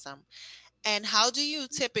 Awesome. And how do you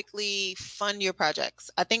typically fund your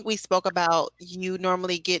projects? I think we spoke about you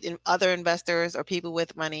normally get in other investors or people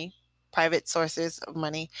with money, private sources of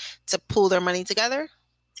money, to pool their money together,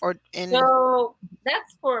 or in. So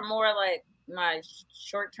that's for more like my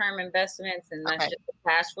short-term investments, and that's Okay. just the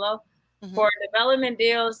cash flow. Mhm. For development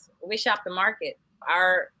deals, we shop the market.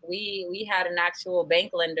 We had an actual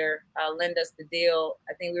bank lender lend us the deal.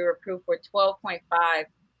 I think we were approved for 12.5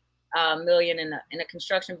 million in a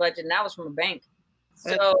construction budget, and that was from a bank.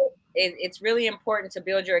 So it's really important to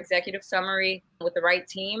build your executive summary with the right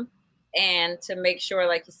team, and to make sure,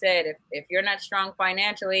 like you said, if you're not strong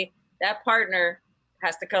financially, that partner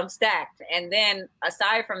has to come stacked. And then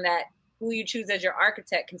aside from that, who you choose as your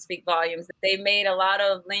architect can speak volumes. They made a lot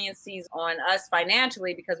of leniencies on us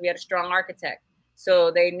financially because we had a strong architect.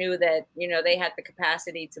 So they knew that, they had the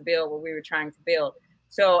capacity to build what we were trying to build.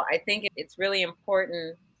 So I think it's really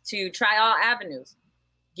important to try all avenues.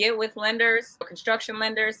 Get with lenders, construction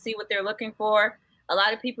lenders, see what they're looking for. A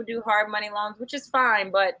lot of people do hard money loans, which is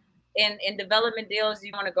fine, but in development deals,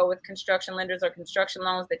 you want to go with construction lenders or construction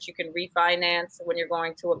loans that you can refinance when you're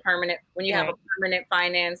going to when you have a permanent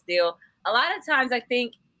finance deal. A lot of times I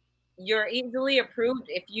think you're easily approved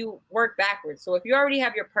if you work backwards. So if you already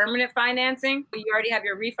have your permanent financing, you already have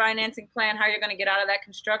your refinancing plan, how you're going to get out of that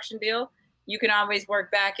construction deal, you can always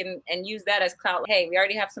work back and use that as clout. Hey, we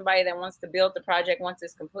already have somebody that wants to build the project once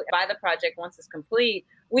it's complete, buy the project once it's complete.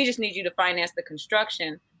 We just need you to finance the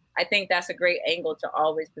construction. I think that's a great angle to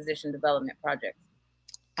always position development projects.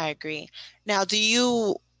 I agree. Now, do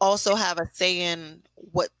you also have a say in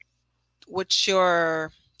what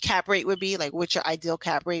your cap rate would be, like what your ideal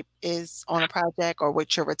cap rate is on a project, or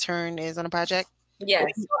what your return is on a project?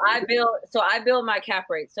 Yes. So I build my cap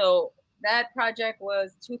rate. So that project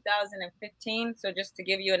was 2015. So just to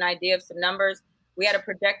give you an idea of some numbers, we had a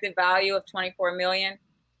projected value of 24 million.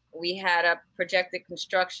 We had a projected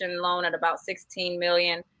construction loan at about 16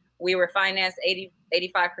 million. We were financed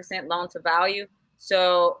 85% loan to value.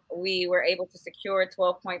 So we were able to secure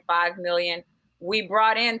 12.5 million. We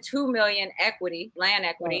brought in 2 million equity, land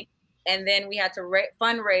equity, and then we had to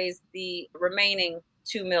fundraise the remaining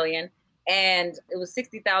 2 million. And it was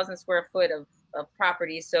 60,000 square foot of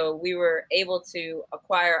property. So we were able to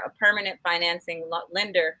acquire a permanent financing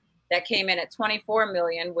lender that came in at 24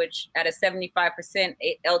 million, which at a 75%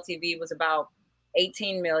 LTV was about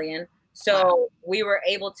 18 million. So we were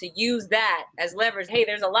able to use that as leverage. Hey,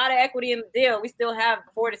 there's a lot of equity in the deal. We still have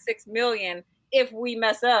 4 to 6 million if we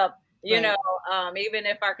mess up. Even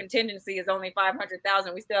if our contingency is only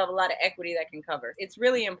 500,000, we still have a lot of equity that can cover. It's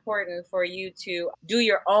really important for you to do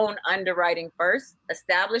your own underwriting first,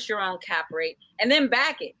 establish your own cap rate, and then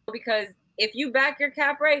back it. Because if you back your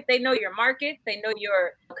cap rate, they know your market, they know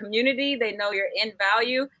your community, they know your end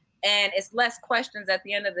value, and it's less questions at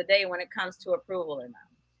the end of the day when it comes to approval or not.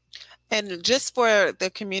 And just for the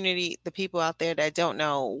community, the people out there that don't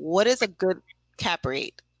know, what is a good cap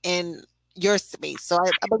rate in your space? So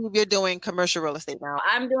I believe you're doing commercial real estate now.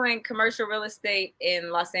 I'm doing commercial real estate in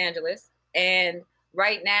Los Angeles, and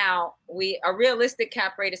right now a realistic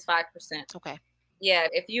cap rate is 5%. Okay. Yeah,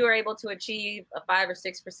 if you are able to achieve a 5 or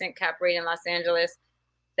 6% cap rate in Los Angeles,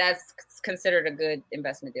 that's considered a good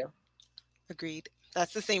investment deal. Agreed.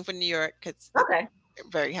 That's the same for New York. It's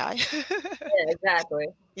very high. Yeah, exactly.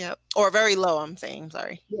 Yeah, or very low. I'm saying,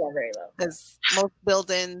 sorry. Yeah, very low. Because most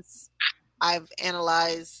buildings I've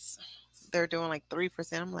analyzed, they're doing like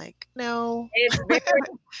 3%. I'm like, no. It's very,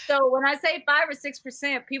 so when I say 5 or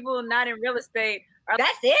 6%, people not in real estate are,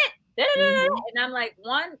 that's it. And I'm like,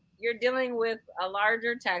 one, you're dealing with a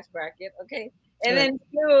larger tax bracket, okay? And Right. then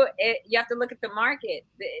two, you have to look at the market.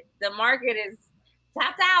 The market is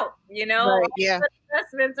tapped out, all Right. Yeah. the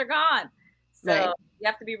investments are gone. Right. So you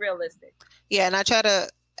have to be realistic. Yeah. And I try to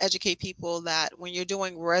educate people that when you're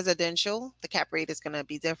doing residential, the cap rate is going to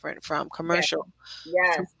be different from Yes, commercial. For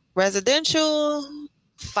yes. residential,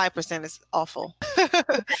 5% is awful.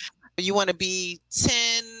 You want to be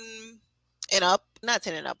 10 and up, not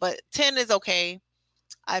 10 and up, but 10 is okay.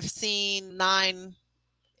 I've seen 9.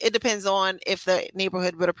 It depends on if the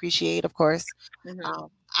neighborhood would appreciate, of course. Hmm.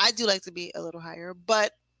 I do like to be a little higher,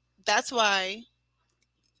 but that's why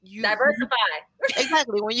you Diversify.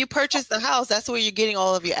 exactly when you purchase the house, that's where you're getting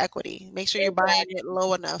all of your equity. Make sure you're buying Exactly. it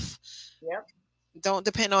low enough. Yep. Don't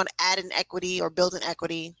depend on adding equity or building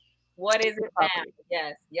equity. What is in the it now? property.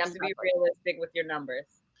 Yes, you have to be Exactly. realistic with your numbers.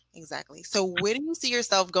 Exactly. So where do you see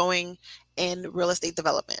yourself going in real estate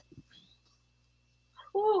development?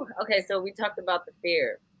 Whew. Okay, so we talked about the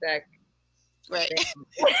fear that Right. um,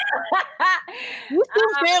 You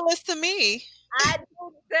seem fearless to me. I did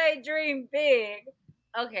say dream big.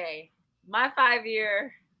 Okay, my 5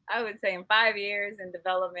 year, I would say in 5 years in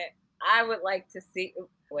development, I would like to see.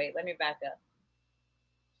 Wait, let me back up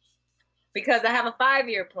because I have a 5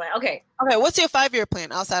 year plan. Okay, Okay, what's your 5-year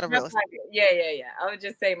plan outside of my real estate? 5 year, yeah. I would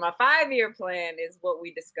just say my 5 year plan is what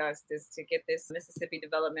we discussed is to get this Mississippi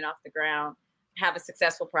development off the ground, have a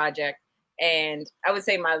successful project. And I would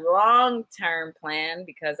say my long term plan,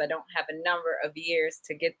 because I don't have a number of years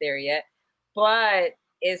to get there yet, but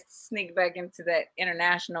is to sneak back into that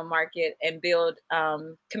international market and build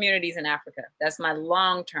communities in Africa. That's my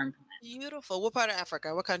long term plan. Beautiful. What part of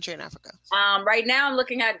Africa? What country in Africa? Right now, I'm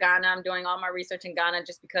looking at Ghana. I'm doing all my research in Ghana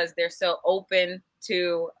just because they're so open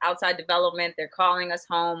to outside development. They're calling us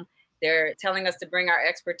home. They're telling us to bring our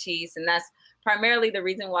expertise. And that's primarily the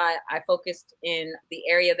reason why I focused in the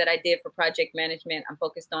area that I did for project management. I'm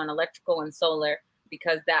focused on electrical and solar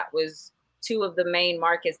because that was two of the main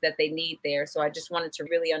markets that they need there. So I just wanted to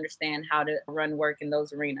really understand how to run work in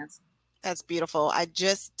those arenas. That's beautiful. I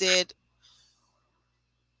just did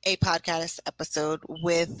a podcast episode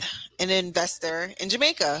with an investor in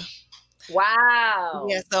Jamaica. Yeah, Wow.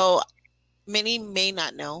 so many may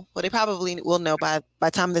not know, but they probably will know by the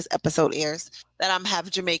time this episode airs that I'm half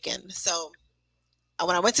Jamaican. So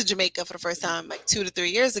when I went to Jamaica for the first time, like 2 to 3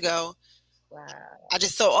 years ago, Wow. I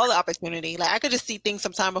just saw all the opportunity. Like I could just see things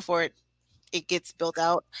sometime before it gets built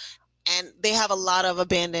out. And they have a lot of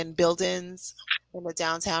abandoned buildings in the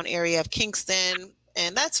downtown area of Kingston.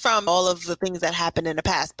 And that's from all of the things that happened in the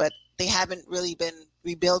past, but they haven't really been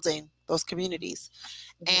rebuilding those communities.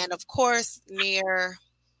 Mhm. And of course, near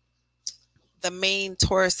the main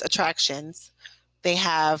tourist attractions, they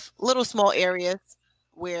have little small areas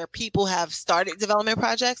where people have started development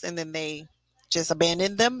projects and then they just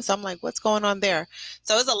abandoned them. So I'm like, what's going on there?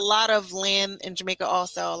 So there's a lot of land in Jamaica,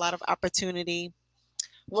 also a lot of opportunity.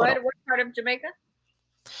 Hold on. What part of Jamaica?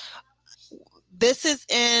 This is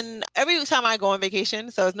in every time I go on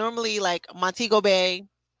vacation. So it's normally like Montego Bay. Okay.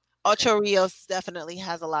 Ocho Rios definitely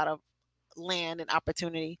has a lot of land and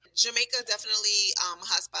opportunity. Jamaica definitely a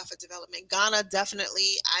hotspot for development. Ghana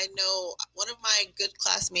definitely. I know one of my good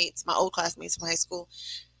classmates, my old classmates from high school.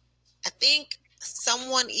 I think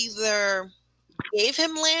someone either gave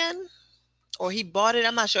him land or he bought it.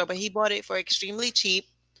 I'm not sure, but he bought it for extremely cheap.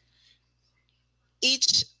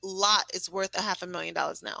 Each lot is worth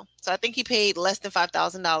 $500,000 now. So I think he paid less than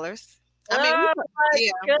 $5,000. I mean, Oh my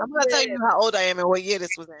yeah, I'm not telling you goodness. how old I am and what year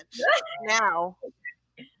this was in. Now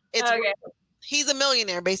it's Okay. he's a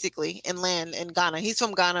millionaire basically in land in Ghana. He's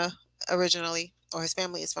from Ghana originally, or his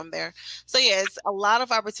family is from there. So yeah, it's a lot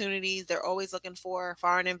of opportunities. They're always looking for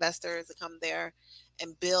foreign investors to come there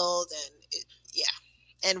and build, and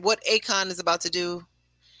yeah. And what Akon is about to do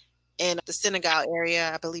in the Senegal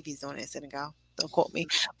area, I believe he's doing it in Senegal. Don't quote me,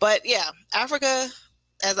 but yeah, Africa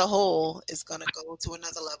as a whole is going to go to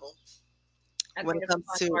another level I when think it it's a comes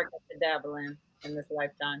fun to market to dabble in this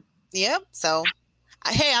lifetime. yep. So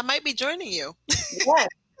hey, I might be joining you. Yes,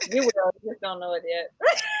 you will. You just don't know it yet.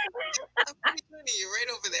 I might be joining you right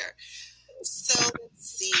over there. So let's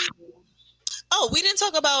see. Oh, we didn't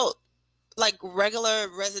talk about like regular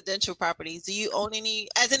residential properties. Do you own any,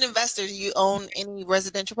 as an investor, do you own any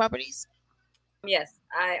residential properties? Yes,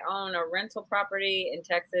 I own a rental property in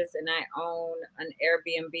Texas, and I own an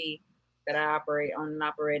Airbnb that I own and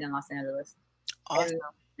operate in Los Angeles. Awesome.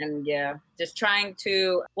 And yeah, just trying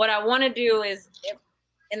to. What I want to do is, if,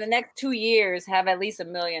 in the next 2 years, have at least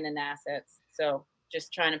 1 million in assets. So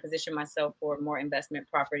just trying to position myself for more investment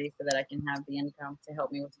property so that I can have the income to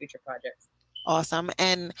help me with future projects. Awesome.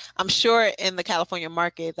 And I'm sure in the California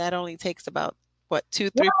market, that only takes about what, two,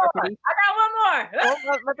 One three more. properties? I got one more. Oh,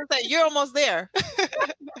 I was about to say, you're almost there. Those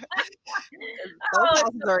Oh, it's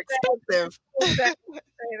houses so are sad. expensive. So sad to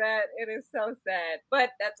say that. It is so sad,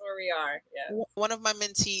 but that's where we are. Yes. One of my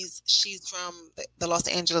mentees, she's from the Los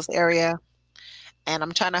Angeles area, and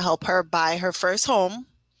I'm trying to help her buy her first home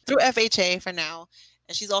through FHA for now.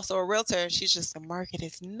 And she's also a realtor, and she's just, the market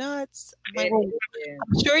is nuts. I'm like, It well, is.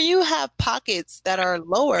 I'm sure you have pockets that are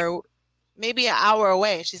lower, maybe an hour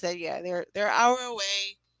away. She said, yeah, they're an hour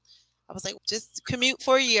away. I was like, just commute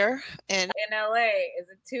for a year. And In LA is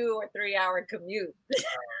a 2 or 3 hour commute.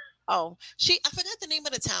 oh, I forgot the name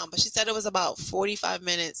of the town, but she said it was about 45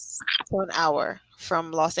 minutes to an hour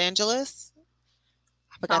from Los Angeles.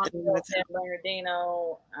 I forgot the name of the Thomasville, San town.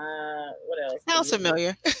 Bernardino. What else? Sounds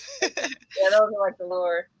familiar. Yeah, those are like the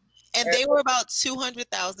lower. And they were about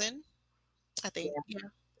 200,000, I think. Yeah, Yeah.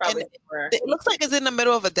 And probably more. it looks like it's in the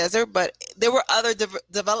middle of a desert, but there were other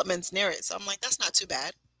developments near it. So I'm like, that's not too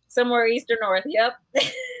bad. Somewhere east or north. Yep.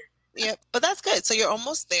 Yeah, but that's good. So you're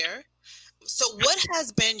almost there. So what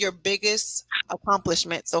has been your biggest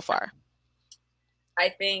accomplishment so far? I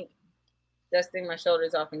think dusting my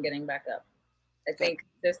shoulders off and getting back up. I think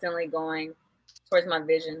consistently going towards my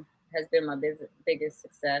vision has been my biggest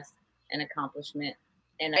success and accomplishment.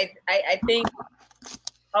 And I think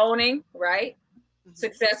owning, right,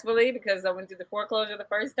 successfully, because I went through the foreclosure the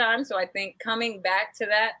first time. So I think coming back to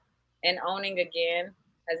that and owning again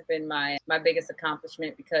has been my biggest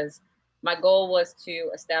accomplishment, because my goal was to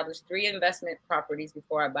establish 3 investment properties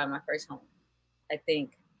before I buy my first home. I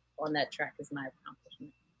think on that track is my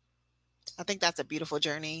accomplishment. I think that's a beautiful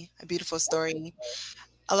journey, a beautiful story.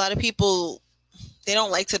 A lot of people, they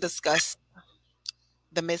don't like to discuss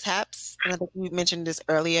the mishaps. And I think you mentioned this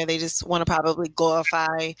earlier. They just want to probably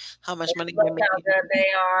glorify how much money Look they're how making. good they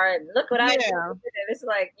are, and look what I did. Yeah. And it's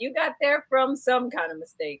like, you got there from some kind of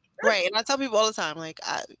mistake. Right. And I tell people all the time, like,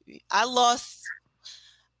 I lost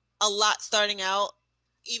a lot starting out.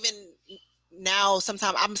 Even now,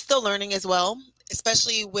 sometimes I'm still learning as well,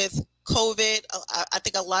 especially with COVID. I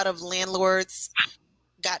think a lot of landlords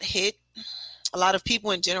got hit. A lot of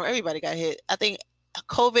people in general, everybody got hit. I think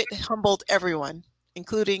COVID humbled everyone,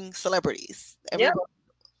 including celebrities. Yep. Everyone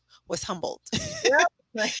was humbled. Yep.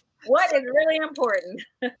 Like, what is really important?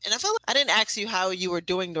 And I feel like I didn't ask you how you were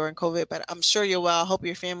doing during COVID, but I'm sure you're well. I hope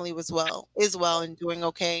your family is well, and doing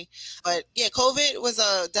okay. But yeah, COVID was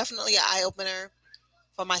definitely an eye opener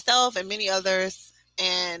for myself and many others.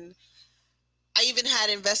 And I even had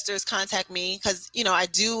investors contact me because, I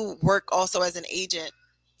do work also as an agent.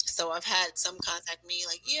 So I've had some contact me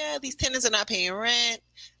like, yeah, these tenants are not paying rent.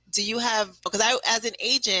 Do you have, because as an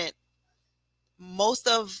agent, most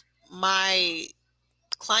of my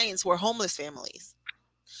clients were homeless families.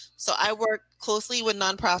 So I work closely with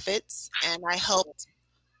nonprofits, and I helped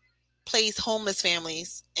place homeless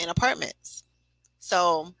families in apartments.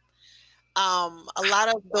 So a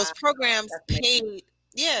lot of those programs paid.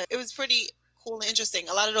 Yeah, it was pretty cool and interesting.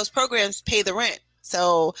 A lot of those programs pay the rent.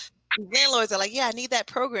 So landlords are like, yeah, I need that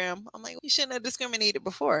program. I'm like, you shouldn't have discriminated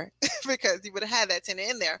before because you would have had that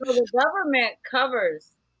tenant in there. So the government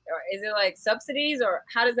covers, or is it like subsidies, or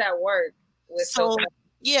how does that work with those?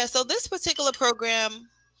 Yeah, so this particular program,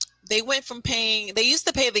 they used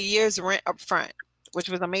to pay the year's rent up front, which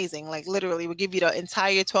was amazing. Like literally would give you the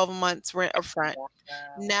entire 12 months rent up front. Wow.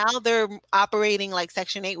 Now they're operating like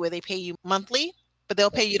Section 8 where they pay you monthly, but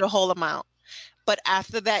they'll pay you the whole amount. But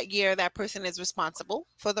after that year, that person is responsible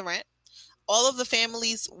for the rent. All of the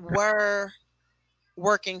families were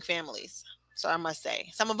working families. So I must say,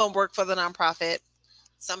 some of them worked for the nonprofit,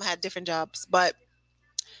 some had different jobs, but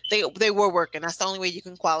they were working. That's the only way you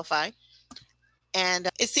can qualify. And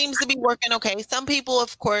it seems to be working okay. Some people,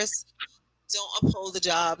 of course, don't uphold the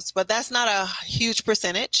jobs, but that's not a huge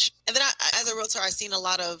percentage. And then as a realtor, I've seen a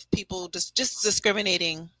lot of people just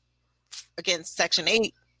discriminating against Section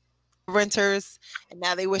 8 renters, and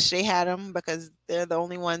now they wish they had them because they're the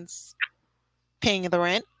only ones paying the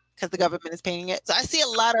rent because the government is paying it. So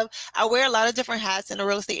I wear a lot of different hats in the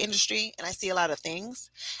real estate industry, and I see a lot of things.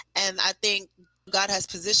 And I think God has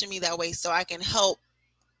positioned me that way so I can help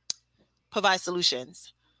provide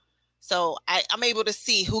solutions. So I'm able to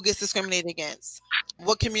see who gets discriminated against,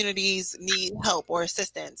 what communities need help or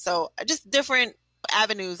assistance. So just different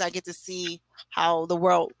avenues I get to see how the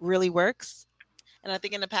world really works. And I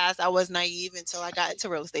think in the past I was naive until I got into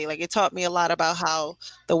real estate. Like it taught me a lot about how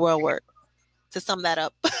the world works. To sum that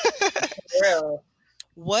up, Real.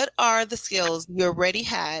 What are the skills you already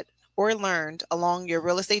had or learned along your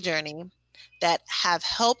real estate journey that have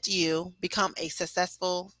helped you become a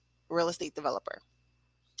successful real estate developer?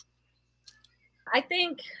 I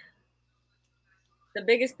think the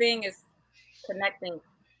biggest thing is connecting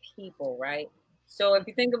people, right? So if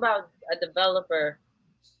you think about a developer,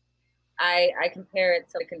 I compare it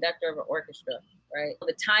to the conductor of an orchestra, right?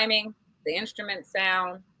 The timing, the instrument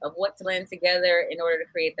sound of what to blend together in order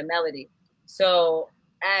to create the melody. So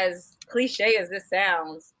as cliche as this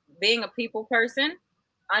sounds, being a people person,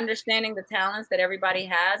 understanding the talents that everybody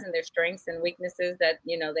has and their strengths and weaknesses that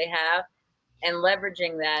they have, and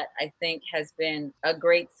leveraging that, I think, has been a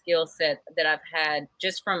great skill set that I've had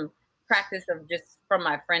just from practice of just from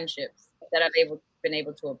my friendships that been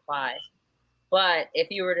able to apply. But if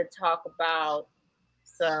you were to talk about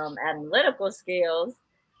some analytical skills,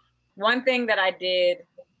 one thing that I did,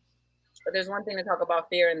 there's one thing to talk about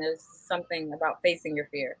fear, and there's something about facing your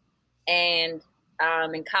fear. And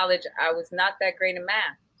in college, I was not that great in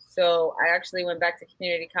math. So I actually went back to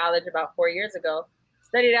community college about 4 years ago,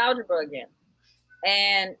 studied algebra again.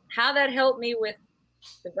 And how that helped me with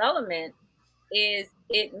development is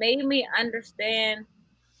it made me understand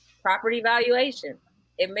property valuation.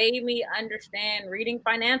 It made me understand reading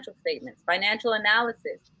financial statements, financial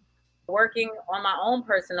analysis, working on my own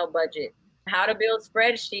personal budget, how to build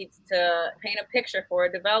spreadsheets to paint a picture for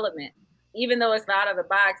a development. Even though it's out of the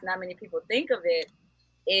box, not many people think of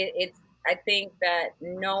it's I think that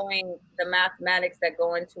knowing the mathematics that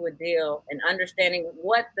go into a deal and understanding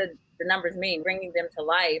what the numbers mean, bringing them to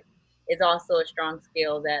life, is also a strong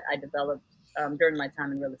skill that I developed during my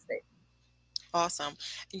time in real estate. Awesome.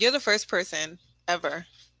 You're the first person ever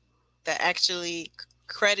that actually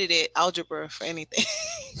credited algebra for anything.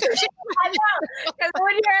 I know, because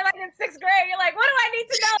when you're like in sixth grade, you're like, what do I need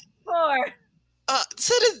to know for?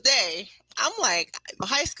 To this day, I'm like,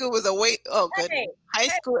 high school was good. Hey, High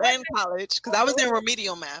school and college, because I was in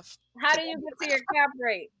remedial math. How do you get to your cap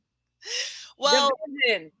rate? Well,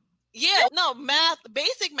 Division. Yeah, no, math,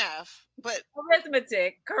 basic math, but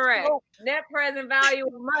arithmetic, correct. Net present value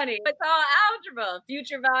of money. It's all algebra.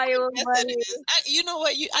 Future value of money. You know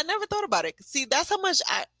what? I never thought about it. See, that's how much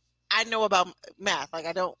I know about math. Like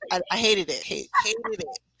I hated it. Hated it.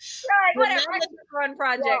 Right, whatever. I just run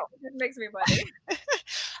project. It makes me funny.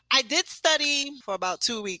 I did study for about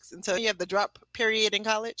 2 weeks until you have the drop period in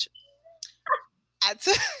college. I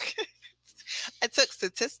took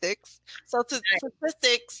statistics. So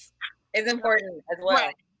statistics is important as well.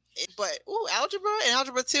 Right. But algebra and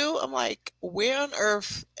algebra 2, I'm like, where on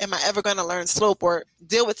earth am I ever going to learn slope or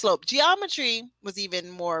deal with slope? Geometry was even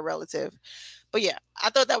more relative. But yeah, I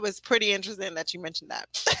thought that was pretty interesting that you mentioned that.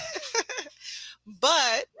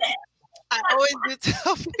 But I always do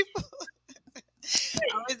tell people,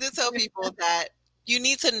 that you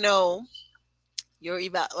need to know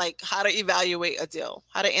how to evaluate a deal,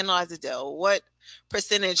 how to analyze a deal, what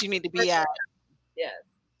percentage you need to be at. Yes.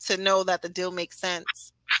 To know that the deal makes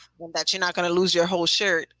sense and that you're not going to lose your whole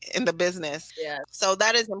shirt in the business. Yeah. So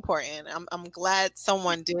that is important. I'm glad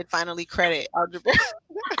someone did finally credit algebra.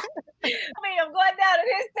 I'm going down in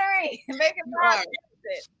history. Make it right.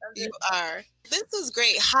 You are. This is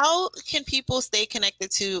great. How can people stay connected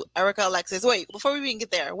to Erica Alexis? Wait, before we even get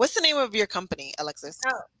there, what's the name of your company, Alexis?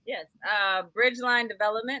 Oh, yes. Bridgeline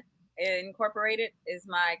Development Incorporated is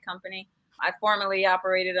my company. I formerly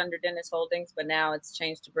operated under Dennis Holdings, but now it's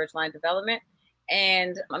changed to Bridgeline Development.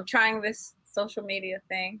 And I'm trying this social media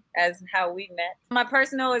thing as how we met. My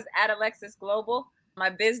personal is at Alexis Global. My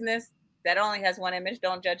business that only has one image,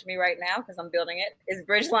 don't judge me right now because I'm building it, is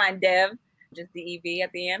Bridgeline Dev, just the EV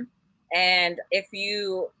at the end. And if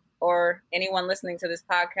you or anyone listening to this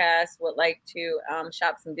podcast would like to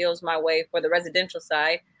shop some deals my way for the residential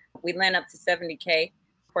side, we lend up to $70K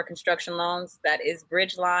for construction loans. That is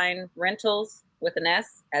Bridgeline Rentals with an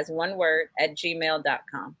S as one word at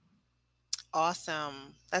gmail.com.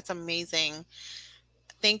 Awesome. That's amazing.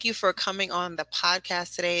 Thank you for coming on the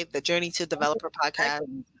podcast today, the Journey to Developer podcast.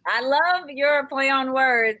 I love your play on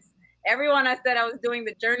words. Everyone I said I was doing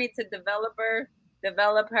the Journey to Developer,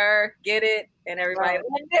 developer, get it, and everybody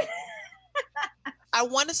loved it. I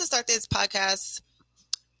wanted to start this podcast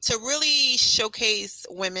to really showcase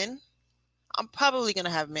women. I'm probably going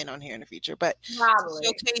to have men on here in the future, but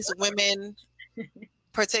showcase women,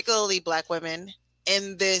 particularly Black women,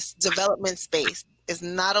 in this development space. There's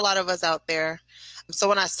not a lot of us out there. So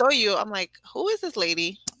when I saw you, I'm like, who is this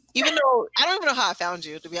lady? Even though I don't even know how I found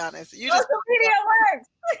you, to be honest. You just media works.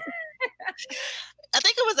 I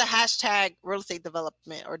think it was a hashtag real estate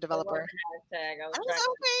development or developer. Hashtag. I was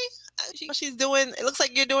okay. She's doing. It looks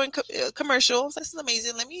like you're doing commercials. This is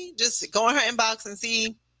amazing. Let me just go in her inbox and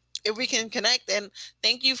see if we can connect. And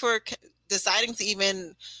thank you for deciding to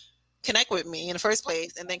even connect with me in the first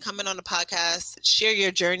place, and then coming on the podcast, share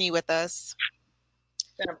your journey with us.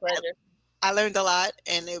 It's been a pleasure. I learned a lot,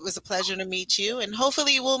 and it was a pleasure to meet you. And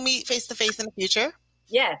hopefully, we'll meet face to face in the future.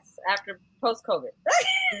 Yes, after post-COVID.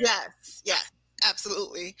 Yes, yes,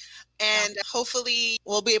 absolutely. And hopefully,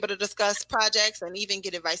 we'll be able to discuss projects and even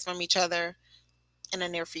get advice from each other in the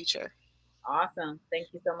near future. Awesome. Thank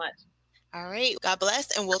you so much. All right. God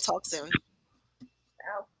bless, and we'll talk soon.